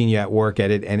I've seen you at work at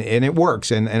it, and it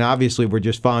works. And obviously, we're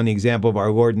just following the example of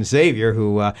our Lord and Savior,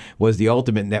 who was the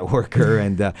ultimate networker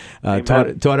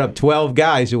and taught up 12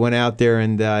 guys who went out there,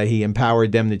 and he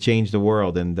empowered them to change the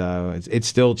world. And it's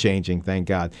still changing, thank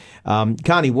God.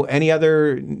 Connie, any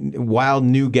other wild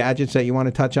new gadgets that you want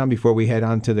to touch on before we head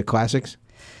on to the classics?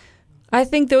 I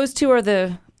think those two are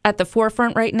at the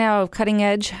forefront right now of cutting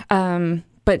edge.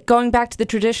 But going back to the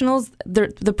traditionals,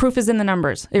 the proof is in the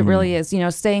numbers. It really is.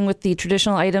 Staying with the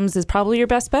traditional items is probably your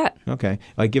best bet. Okay.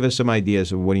 Give us some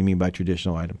ideas of what do you mean by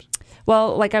traditional items?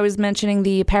 Well, like I was mentioning,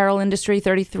 the apparel industry,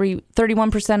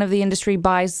 31% of the industry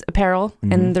buys apparel,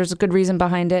 and there's a good reason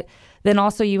behind it. Then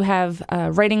also you have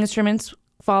writing instruments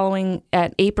following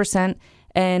at 8%,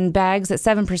 and bags at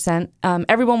 7%.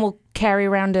 Everyone will carry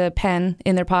around a pen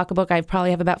in their pocketbook. I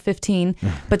probably have about 15.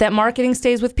 But that marketing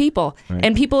stays with people. Right.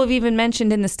 And people have even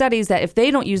mentioned in the studies that if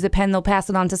they don't use the pen, they'll pass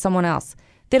it on to someone else.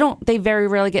 They very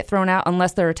rarely get thrown out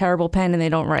unless they're a terrible pen and they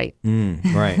don't write.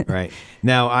 Right.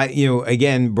 Now,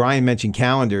 again, Brian mentioned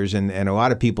calendars, and a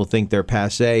lot of people think they're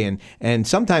passé, and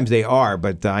sometimes they are,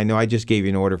 but I know I just gave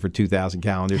you an order for 2,000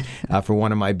 calendars for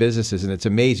one of my businesses, and it's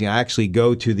amazing. I actually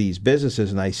go to these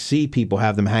businesses, and I see people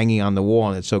have them hanging on the wall,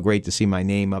 and it's so great to see my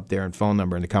name up there and phone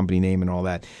number and the company name and all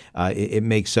that. It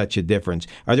makes such a difference.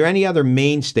 Are there any other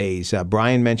mainstays?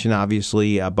 Brian mentioned,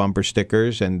 obviously, bumper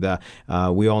stickers, and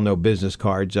we all know business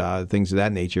cards. Things of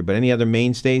that nature. But any other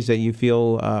mainstays that you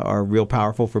feel are real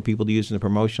powerful for people to use in the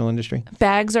promotional industry?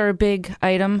 Bags are a big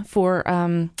item for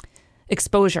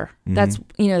exposure. That's,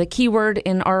 the key word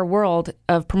in our world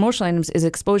of promotional items is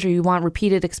exposure. You want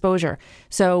repeated exposure.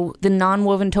 So the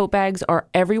non-woven tote bags are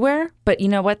everywhere, but you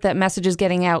know what? That message is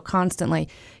getting out constantly.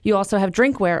 You also have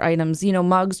drinkware items,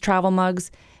 mugs, travel mugs.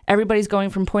 Everybody's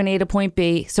going from point A to point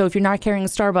B. So if you're not carrying a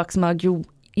Starbucks mug, you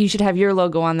should have your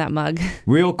logo on that mug.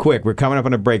 Real quick, we're coming up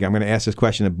on a break. I'm going to ask this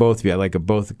question to both of you. I'd like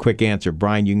a quick answer.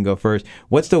 Brian, you can go first.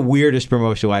 What's the weirdest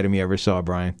promotional item you ever saw,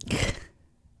 Brian?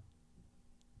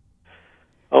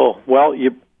 Oh, well,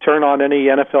 you turn on any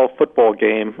NFL football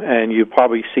game, and you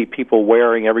probably see people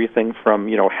wearing everything from,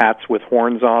 hats with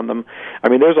horns on them. I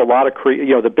mean, there's a lot of,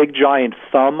 the big giant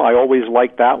thumb. I always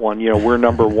like that one. We're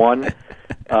number one.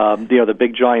 The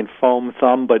big giant foam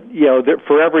thumb. But,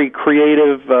 for every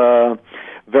creative,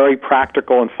 very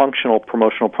practical and functional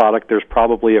promotional product, there's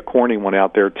probably a corny one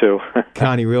out there, too.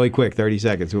 Connie, really quick, 30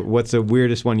 seconds. What's the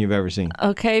weirdest one you've ever seen?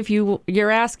 Okay, if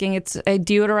you're asking, it's a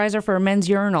deodorizer for a men's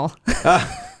urinal.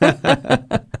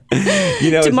 To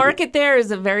market there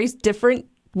is a very different,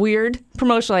 weird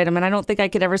promotional item, and I don't think I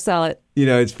could ever sell it.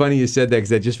 It's funny you said that because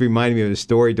that just reminded me of a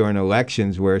story during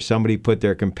elections where somebody put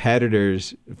their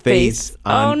competitor's face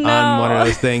on one of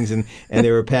those things, and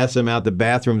they were passing them out the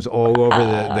bathrooms all over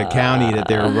the county that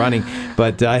they were running.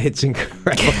 But it's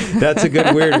incredible. That's a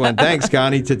good weird one. Thanks,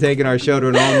 Connie, to taking our show to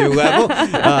an all-new level.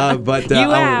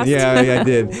 You asked. Yeah, I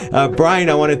did. Brian,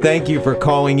 I want to thank you for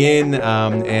calling in,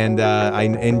 and I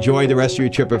enjoy the rest of your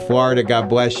trip at Florida. God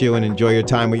bless you, and enjoy your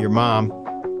time with your mom.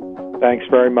 Thanks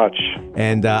very much.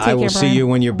 And I will see you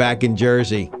when you're back in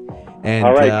Jersey. And,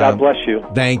 all right, God bless you.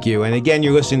 Thank you. And again,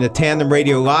 you're listening to Tandem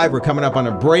Radio Live. We're coming up on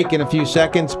a break in a few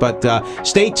seconds, but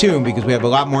stay tuned because we have a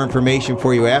lot more information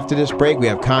for you after this break. We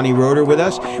have Connie Roeder with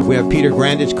us. We have Peter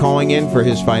Grandich calling in for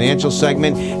his financial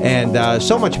segment, and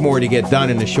so much more to get done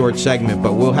in a short segment,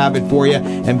 but we'll have it for you.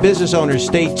 And business owners,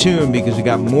 stay tuned because we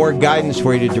got more guidance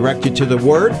for you to direct you to the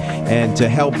Word and to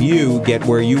help you get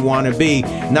where you want to be,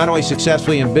 not only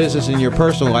successfully in business and your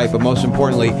personal life, but most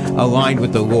importantly, aligned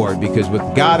with the Lord, because with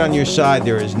God on your side,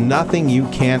 there is nothing you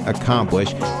can't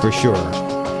accomplish for sure.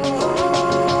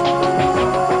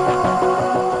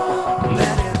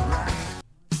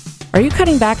 Are you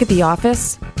cutting back at the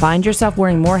office? Find yourself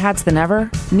wearing more hats than ever?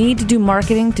 Need to do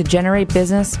marketing to generate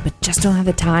business, but just don't have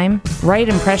the time? Right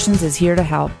Impressions is here to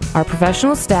help. Our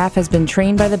professional staff has been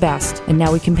trained by the best, and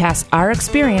now we can pass our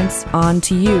experience on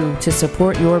to you to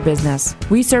support your business.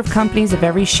 We serve companies of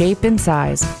every shape and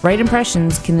size. Right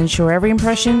Impressions can ensure every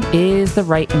impression is the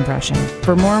right impression.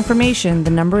 For more information,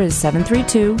 the number is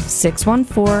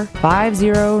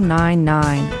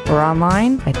 732-614-5099 or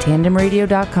online at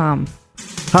tandemradio.com.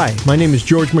 Hi, my name is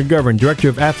George McGovern, Director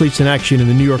of Athletes in Action in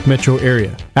the New York metro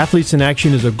area. Athletes in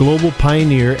Action is a global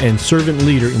pioneer and servant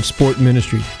leader in sport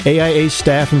ministry. AIA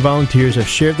staff and volunteers have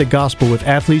shared the gospel with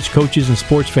athletes, coaches, and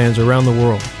sports fans around the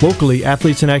world. Locally,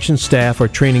 Athletes in Action staff are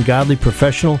training godly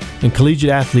professional and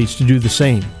collegiate athletes to do the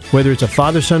same. Whether it's a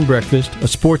father-son breakfast, a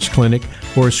sports clinic,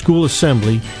 or a school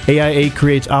assembly, AIA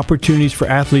creates opportunities for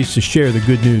athletes to share the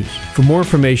good news. For more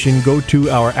information, go to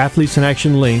our Athletes in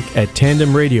Action link at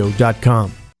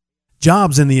tandemradio.com.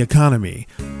 Jobs in the economy,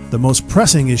 the most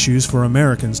pressing issues for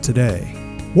Americans today.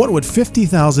 What would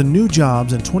 50,000 new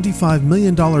jobs and $25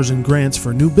 million in grants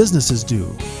for new businesses do?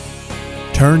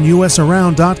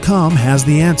 TurnUSAround.com has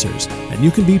the answers, and you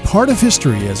can be part of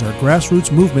history as our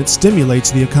grassroots movement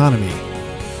stimulates the economy.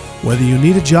 Whether you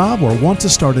need a job or want to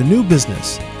start a new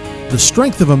business, the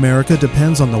strength of America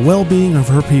depends on the well-being of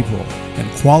her people, and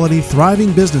quality,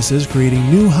 thriving businesses creating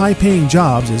new high-paying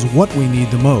jobs is what we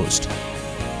need the most.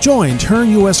 Join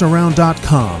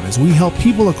TurnUSAround.com as we help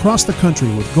people across the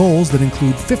country with goals that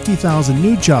include 50,000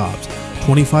 new jobs,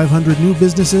 2,500 new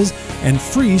businesses, and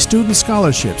free student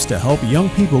scholarships to help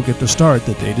young people get the start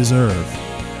that they deserve.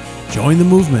 Join the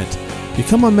movement,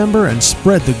 become a member, and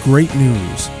spread the great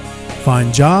news.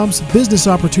 Find jobs, business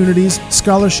opportunities,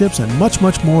 scholarships, and much,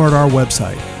 much more at our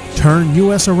website,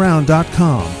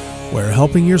 TurnUSAround.com, where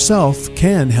helping yourself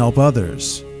can help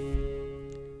others.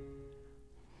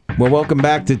 Well, welcome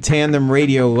back to Tandem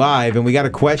Radio Live, and we got a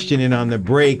question in on the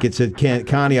break. It said,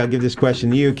 Connie, I'll give this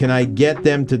question to you. Can I get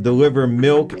them to deliver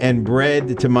milk and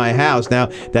bread to my house? Now,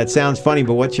 that sounds funny,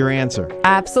 but what's your answer?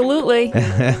 Absolutely.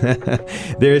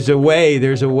 There's a way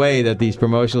that these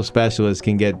promotional specialists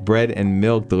can get bread and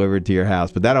milk delivered to your house,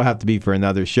 but that'll have to be for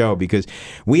another show because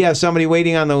we have somebody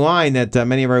waiting on the line that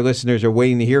many of our listeners are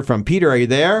waiting to hear from. Peter, are you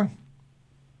there?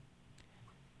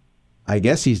 I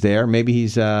guess he's there. Maybe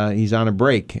he's on a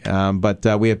break. But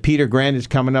we have Peter Grandich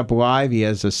coming up live. He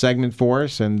has a segment for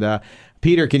us. And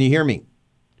Peter, can you hear me?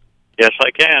 Yes,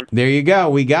 I can. There you go.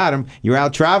 We got him. You're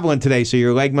out traveling today, so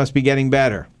your leg must be getting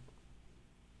better.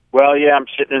 Well, yeah, I'm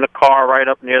sitting in a car right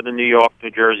up near the New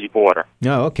York-New Jersey border.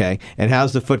 Oh, okay. And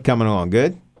how's the foot coming along?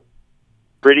 Good?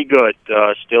 Pretty good.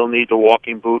 Still need the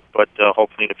walking boot, but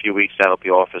hopefully in a few weeks that'll be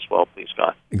off as well, please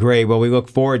God. Great. Well, we look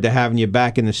forward to having you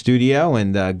back in the studio,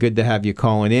 and good to have you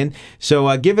calling in.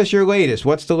 So give us your latest.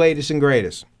 What's the latest and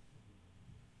greatest?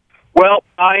 Well,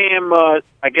 I am,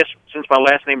 I guess since my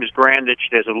last name is Grandich,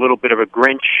 there's a little bit of a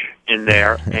Grinch in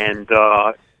there, and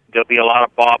there'll be a lot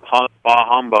of bah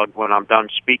humbug when I'm done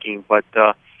speaking, but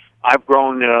I've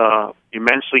grown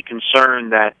immensely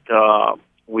concerned that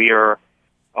we are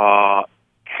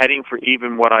heading for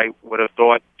even what I would have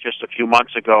thought just a few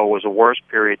months ago was a worse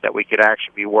period, that we could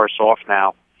actually be worse off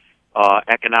now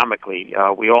economically.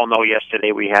 We all know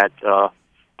yesterday we had,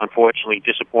 unfortunately,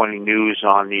 disappointing news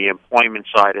on the employment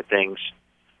side of things.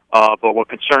 But what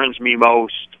concerns me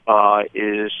most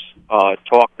is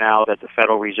talk now that the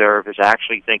Federal Reserve is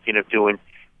actually thinking of doing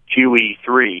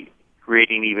QE3,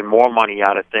 creating even more money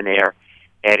out of thin air,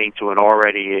 adding to an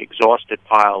already exhausted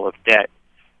pile of debt,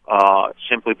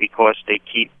 simply because they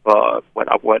keep what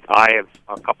I have,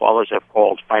 a couple others have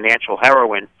called financial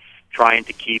heroin, trying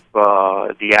to keep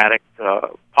the addict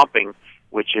pumping,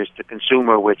 which is the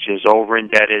consumer, which is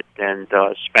over-indebted and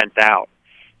spent out.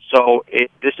 So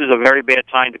this is a very bad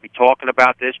time to be talking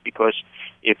about this, because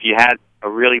if you had a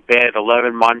really bad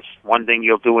 11 months, one thing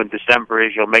you'll do in December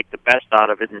is you'll make the best out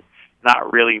of it and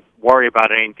not really worry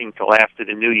about anything till after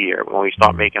the new year when we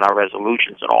start making our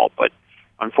resolutions and all. But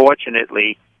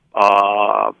unfortunately,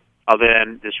 other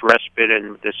than this respite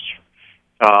and this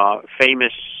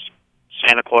famous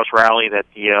Santa Claus rally that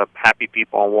the happy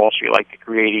people on Wall Street like to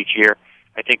create each year,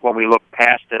 I think when we look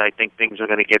past it, I think things are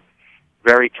going to get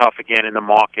very tough again in the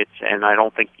markets, and I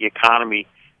don't think the economy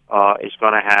is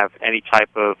going to have any type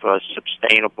of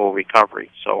sustainable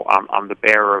recovery. So I'm the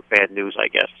bearer of bad news, I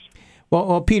guess.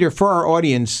 Well, Peter, for our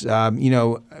audience,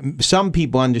 some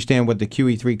people understand what the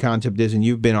QE3 concept is, and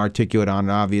you've been articulate on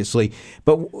it, obviously.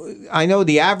 But I know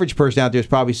the average person out there is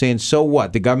probably saying, so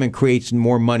what? The government creates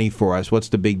more money for us. What's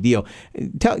the big deal?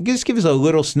 Just give us a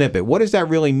little snippet. What does that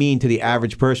really mean to the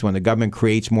average person when the government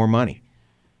creates more money?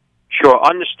 Sure.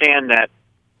 Understand that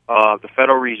the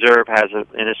Federal Reserve has,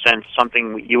 in a sense,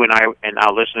 something you and I and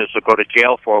our listeners will go to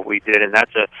jail for if we did, and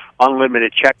that's an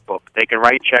unlimited checkbook. They can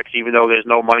write checks even though there's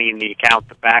no money in the account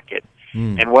to back it.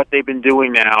 And what they've been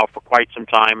doing now for quite some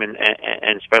time, and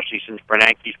especially since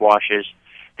Bernanke's washes,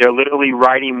 they're literally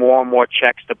writing more and more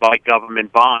checks to buy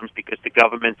government bonds because the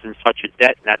government's in such a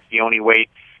debt, and that's the only way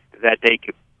that they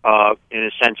could, in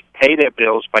a sense, pay their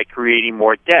bills, by creating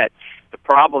more debt. The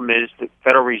problem is the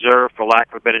Federal Reserve, for lack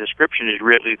of a better description, is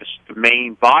really the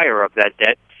main buyer of that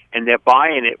debt, and they're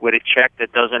buying it with a check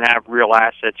that doesn't have real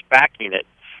assets backing it.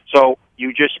 So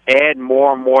you just add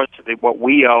more and more to what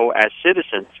we owe as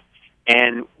citizens.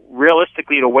 And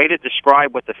realistically, the way to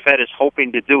describe what the Fed is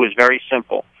hoping to do is very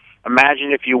simple.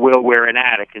 Imagine, if you will, we're an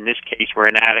addict. In this case, we're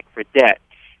an addict for debt.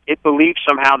 It believes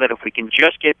somehow that if we can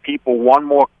just get people one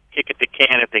more kick at the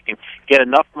can, if they can get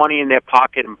enough money in their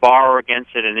pocket and borrow against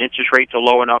it, and interest rates are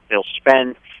low enough, they'll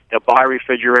spend, they'll buy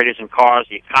refrigerators and cars,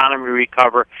 the economy will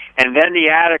recover, and then the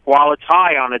addict, while it's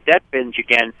high on a debt binge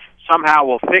again, somehow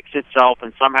will fix itself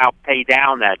and somehow pay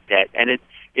down that debt. And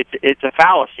it's a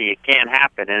fallacy. It can't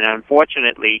happen. And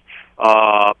unfortunately,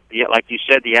 like you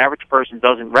said, the average person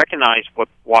doesn't recognize what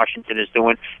Washington is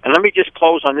doing. And let me just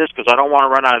close on this, because I don't want to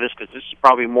run out of this, because this is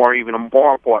probably even a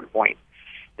more important point.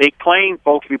 They claim,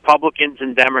 both Republicans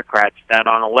and Democrats, that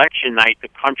on election night the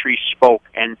country spoke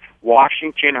and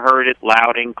Washington heard it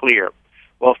loud and clear.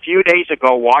 Well, a few days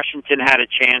ago, Washington had a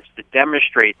chance to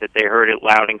demonstrate that they heard it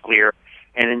loud and clear,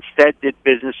 and instead did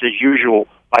business as usual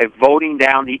by voting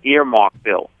down the earmark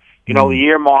bill. You know, the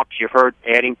earmarks, you've heard,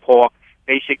 adding pork,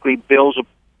 basically bills are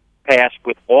passed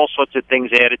with all sorts of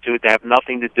things added to it that have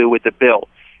nothing to do with the bill.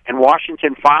 And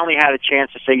Washington finally had a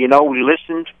chance to say, we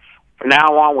listened. From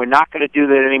now on, we're not going to do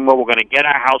that anymore. We're going to get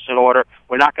our house in order.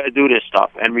 We're not going to do this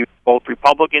stuff. And both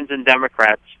Republicans and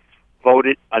Democrats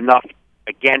voted enough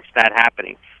against that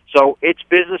happening. So it's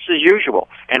business as usual.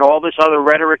 And all this other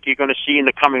rhetoric you're going to see in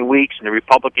the coming weeks, and the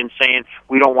Republicans saying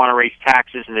we don't want to raise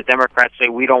taxes, and the Democrats say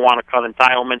we don't want to cut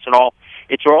entitlements and all,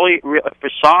 it's only a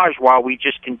facade while we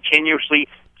just continuously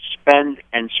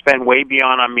spend way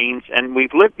beyond our means, and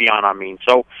we've lived beyond our means.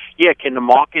 So, yeah, can the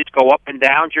markets go up and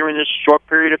down during this short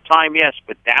period of time? Yes,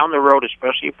 but down the road,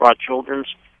 especially for our children's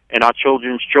and our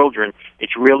children's children,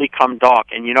 it's really come dark.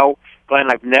 And,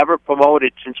 Glenn, I've never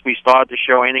promoted since we started the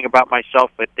show anything about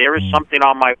myself, but there is something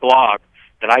on my blog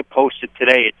that I posted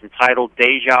today. It's entitled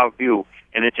Deja Vu,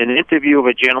 and it's an interview of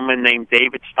a gentleman named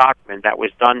David Stockman that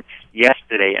was done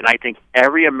yesterday, and I think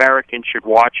every American should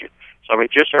watch it. So I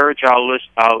just urge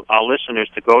our listeners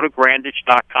to go to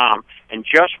Grandich.com and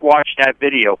just watch that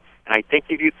video. And I think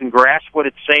if you can grasp what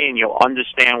it's saying, you'll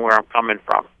understand where I'm coming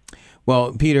from.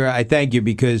 Well, Peter, I thank you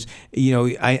because,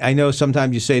 I know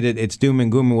sometimes you say that it's doom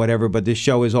and gloom and whatever, but this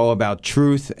show is all about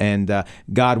truth, and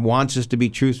God wants us to be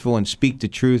truthful and speak the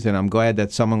truth, and I'm glad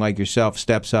that someone like yourself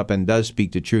steps up and does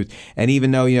speak the truth. And even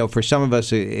though, for some of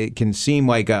us it can seem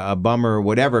like a bummer or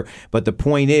whatever, but the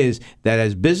point is that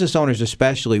as business owners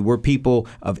especially, we're people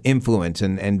of influence,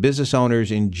 and business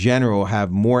owners in general have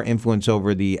more influence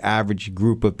over the average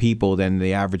group of people than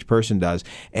the average person does.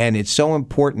 And it's so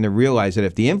important to realize that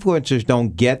if the influencers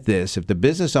don't get this, if the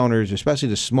business owners, especially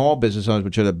the small business owners,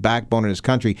 which are the backbone of this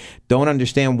country, don't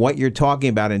understand what you're talking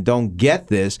about and don't get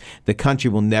this, the country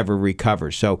will never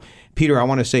recover. So, Peter, I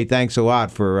want to say thanks a lot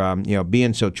for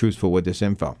being so truthful with this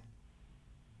info.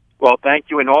 Well, thank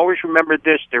you, and always remember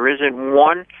this: there isn't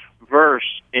one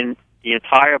verse in the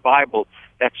entire Bible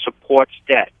that supports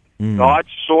debt. God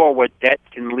saw what debt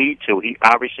can lead to. He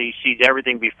obviously sees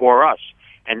everything before us,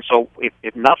 and so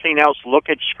if nothing else, look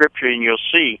at Scripture and you'll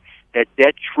see that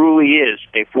debt truly is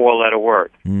a four-letter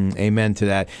word. Amen to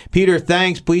that. Peter,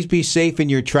 thanks. Please be safe in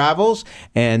your travels,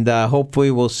 and hopefully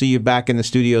we'll see you back in the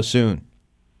studio soon.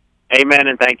 Amen,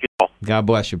 and thank you all. God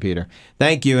bless you, Peter.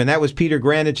 Thank you. And that was Peter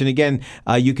Grandich. And again,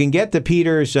 you can get to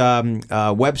Peter's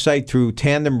website through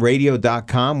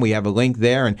tandemradio.com. We have a link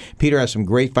there. And Peter has some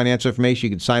great financial information.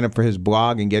 You can sign up for his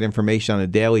blog and get information on a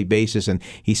daily basis. And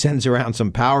he sends around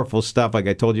some powerful stuff, like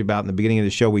I told you about in the beginning of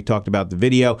the show. We talked about the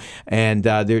video. And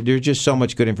there's just so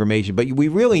much good information. But we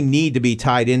really need to be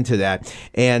tied into that.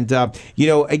 And,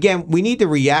 again, we need to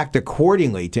react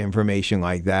accordingly to information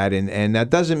like that. And that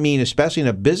doesn't mean, especially in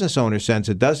a business owner sense,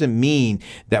 it doesn't mean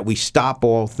that we stop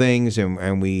all things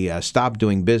and we stop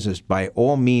doing business. By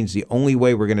all means, the only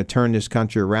way we're going to turn this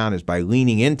country around is by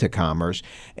leaning into commerce.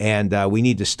 And we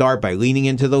need to start by leaning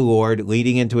into the Lord,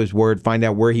 leading into His Word, find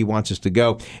out where He wants us to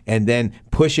go, and then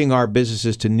pushing our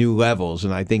businesses to new levels.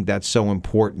 And I think that's so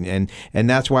important. And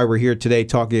that's why we're here today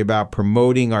talking about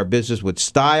promoting our business with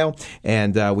style.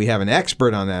 And we have an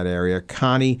expert on that area,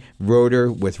 Connie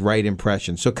Roeder with Right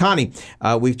Impressions. So, Connie,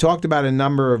 we've talked about a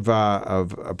number of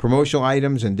promotional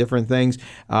items and different things.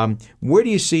 Where do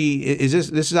you see, this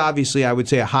is obviously, I would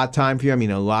say, a hot time for you? I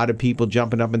mean, a lot of people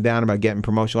jumping up and down about getting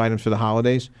promotional items for the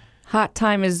holidays. Hot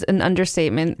time is an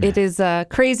understatement. It is a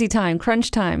crazy time,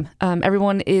 crunch time.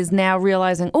 Everyone is now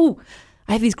realizing,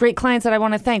 I have these great clients that I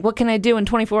want to thank. What can I do in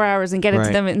 24 hours and get it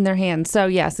to them in their hands? So,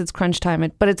 yes, it's crunch time,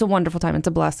 but it's a wonderful time. It's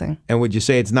a blessing. And would you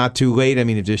say it's not too late? I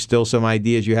mean, if there's still some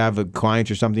ideas you have of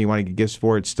clients or something you want to get gifts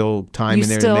for, it's still time in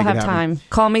there to make it happen? You still have time.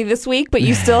 Call me this week, but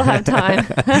you still have time.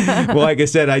 Well, like I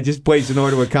said, I just placed an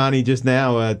order with Connie just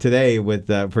now today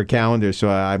for calendars, so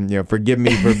I'm forgive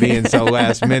me for being so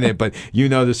last minute, but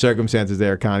the circumstances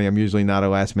there, Connie. I'm usually not a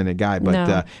last minute guy,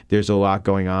 but there's a lot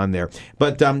going on there.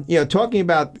 But talking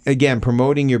about, again,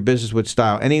 promoting your business with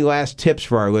style. Any last tips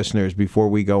for our listeners before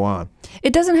we go on?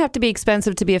 It doesn't have to be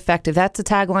expensive to be effective. That's a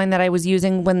tagline that I was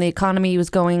using when the economy was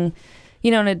going,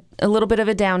 in a little bit of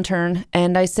a downturn.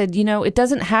 And I said, it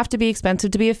doesn't have to be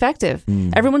expensive to be effective.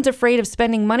 Everyone's afraid of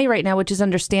spending money right now, which is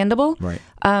understandable. Right.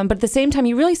 But at the same time,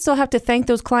 you really still have to thank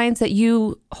those clients that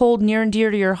you hold near and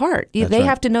dear to your heart. They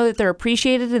have to know that they're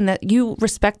appreciated and that you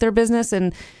respect their business.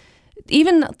 And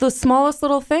even the smallest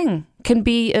little thing can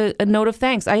be a note of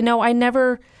thanks. I know I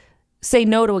never say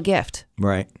no to a gift.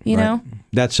 Right. You know?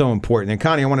 That's so important. And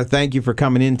Connie, I want to thank you for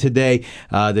coming in today.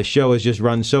 The show has just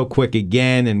run so quick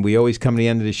again, and we always come to the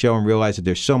end of the show and realize that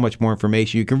there's so much more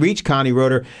information. You can reach Connie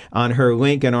Roeder on her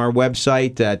link on our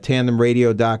website,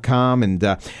 tandemradio.com.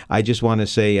 And I just want to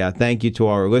say thank you to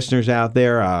our listeners out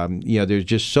there. There's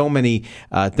just so many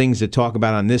things to talk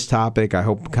about on this topic. I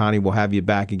hope, Connie, we'll have you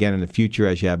back again in the future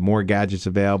as you have more gadgets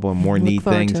available and more neat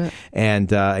things.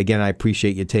 And again, I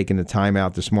appreciate you taking the time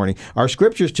out this morning. Our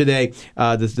scriptures today,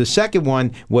 the second one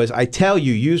was, I tell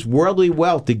you, use worldly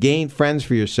wealth to gain friends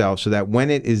for yourself, so that when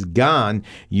it is gone,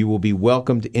 you will be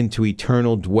welcomed into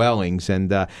eternal dwellings.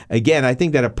 And again, I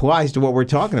think that applies to what we're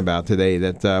talking about today,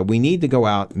 that we need to go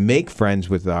out, make friends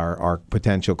with our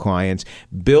potential clients,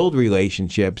 build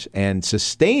relationships, and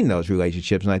sustain those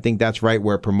relationships. And I think that's right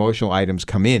where promotional items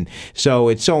come in. So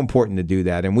it's so important to do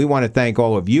that. And we want to thank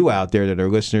all of you out there that are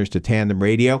listeners to Tandem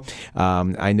Radio.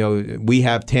 I know we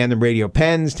have Tandem Radio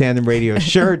pens, Tandem Radio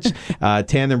shirts,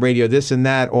 Tandem Radio this and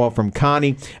that, all from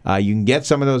Connie. You can get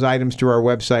some of those items through our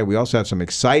website. We also have some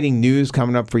exciting news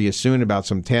coming up for you soon about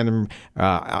some Tandem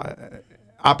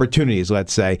opportunities,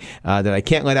 let's say, that I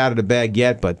can't let out of the bag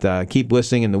yet, but keep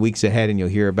listening in the weeks ahead and you'll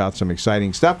hear about some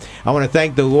exciting stuff. I want to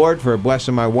thank the Lord for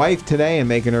blessing my wife today and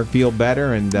making her feel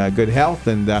better and good health.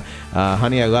 And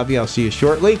honey, I love you. I'll see you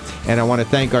shortly. And I want to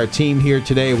thank our team here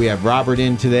today. We have Robert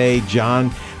in today, John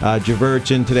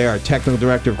Javerch in today, our technical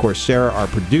director, of course, Sarah, our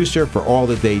producer, for all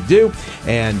that they do.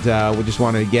 And we just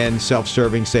want to, again,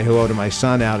 self-serving, say hello to my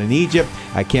son out in Egypt.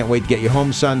 I can't wait to get you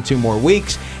home, son, 2 more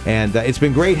weeks. And it's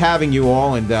been great having you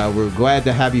all, and we're glad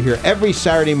to have you here every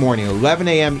Saturday morning, 11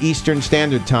 a.m. Eastern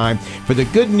Standard Time, for the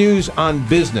Good News on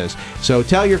Business. So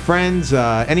tell your friends,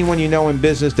 anyone you know in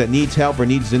business that needs help or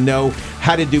needs to know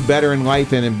how to do better in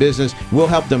life and in business, we'll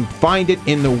help them find it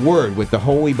in the Word with the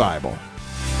Holy Bible.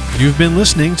 You've been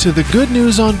listening to The Good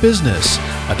News on Business,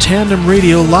 a Tandem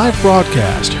Radio live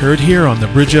broadcast heard here on the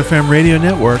Bridge FM radio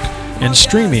network and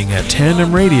streaming at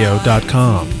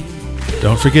tandemradio.com.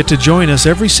 Don't forget to join us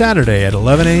every Saturday at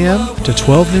 11 a.m. to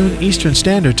 12 noon Eastern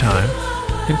Standard Time,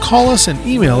 and call us and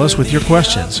email us with your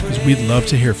questions, because we'd love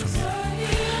to hear from you.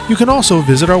 You can also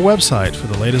visit our website for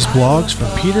the latest blogs from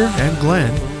Peter and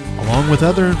Glenn, along with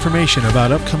other information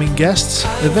about upcoming guests,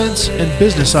 events, and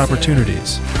business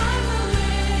opportunities.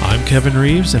 I'm Kevin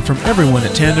Reeves, and from everyone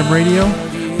at Tandem Radio,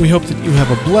 we hope that you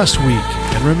have a blessed week.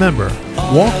 And remember,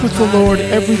 walk with the Lord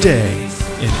every day,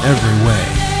 in every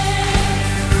way.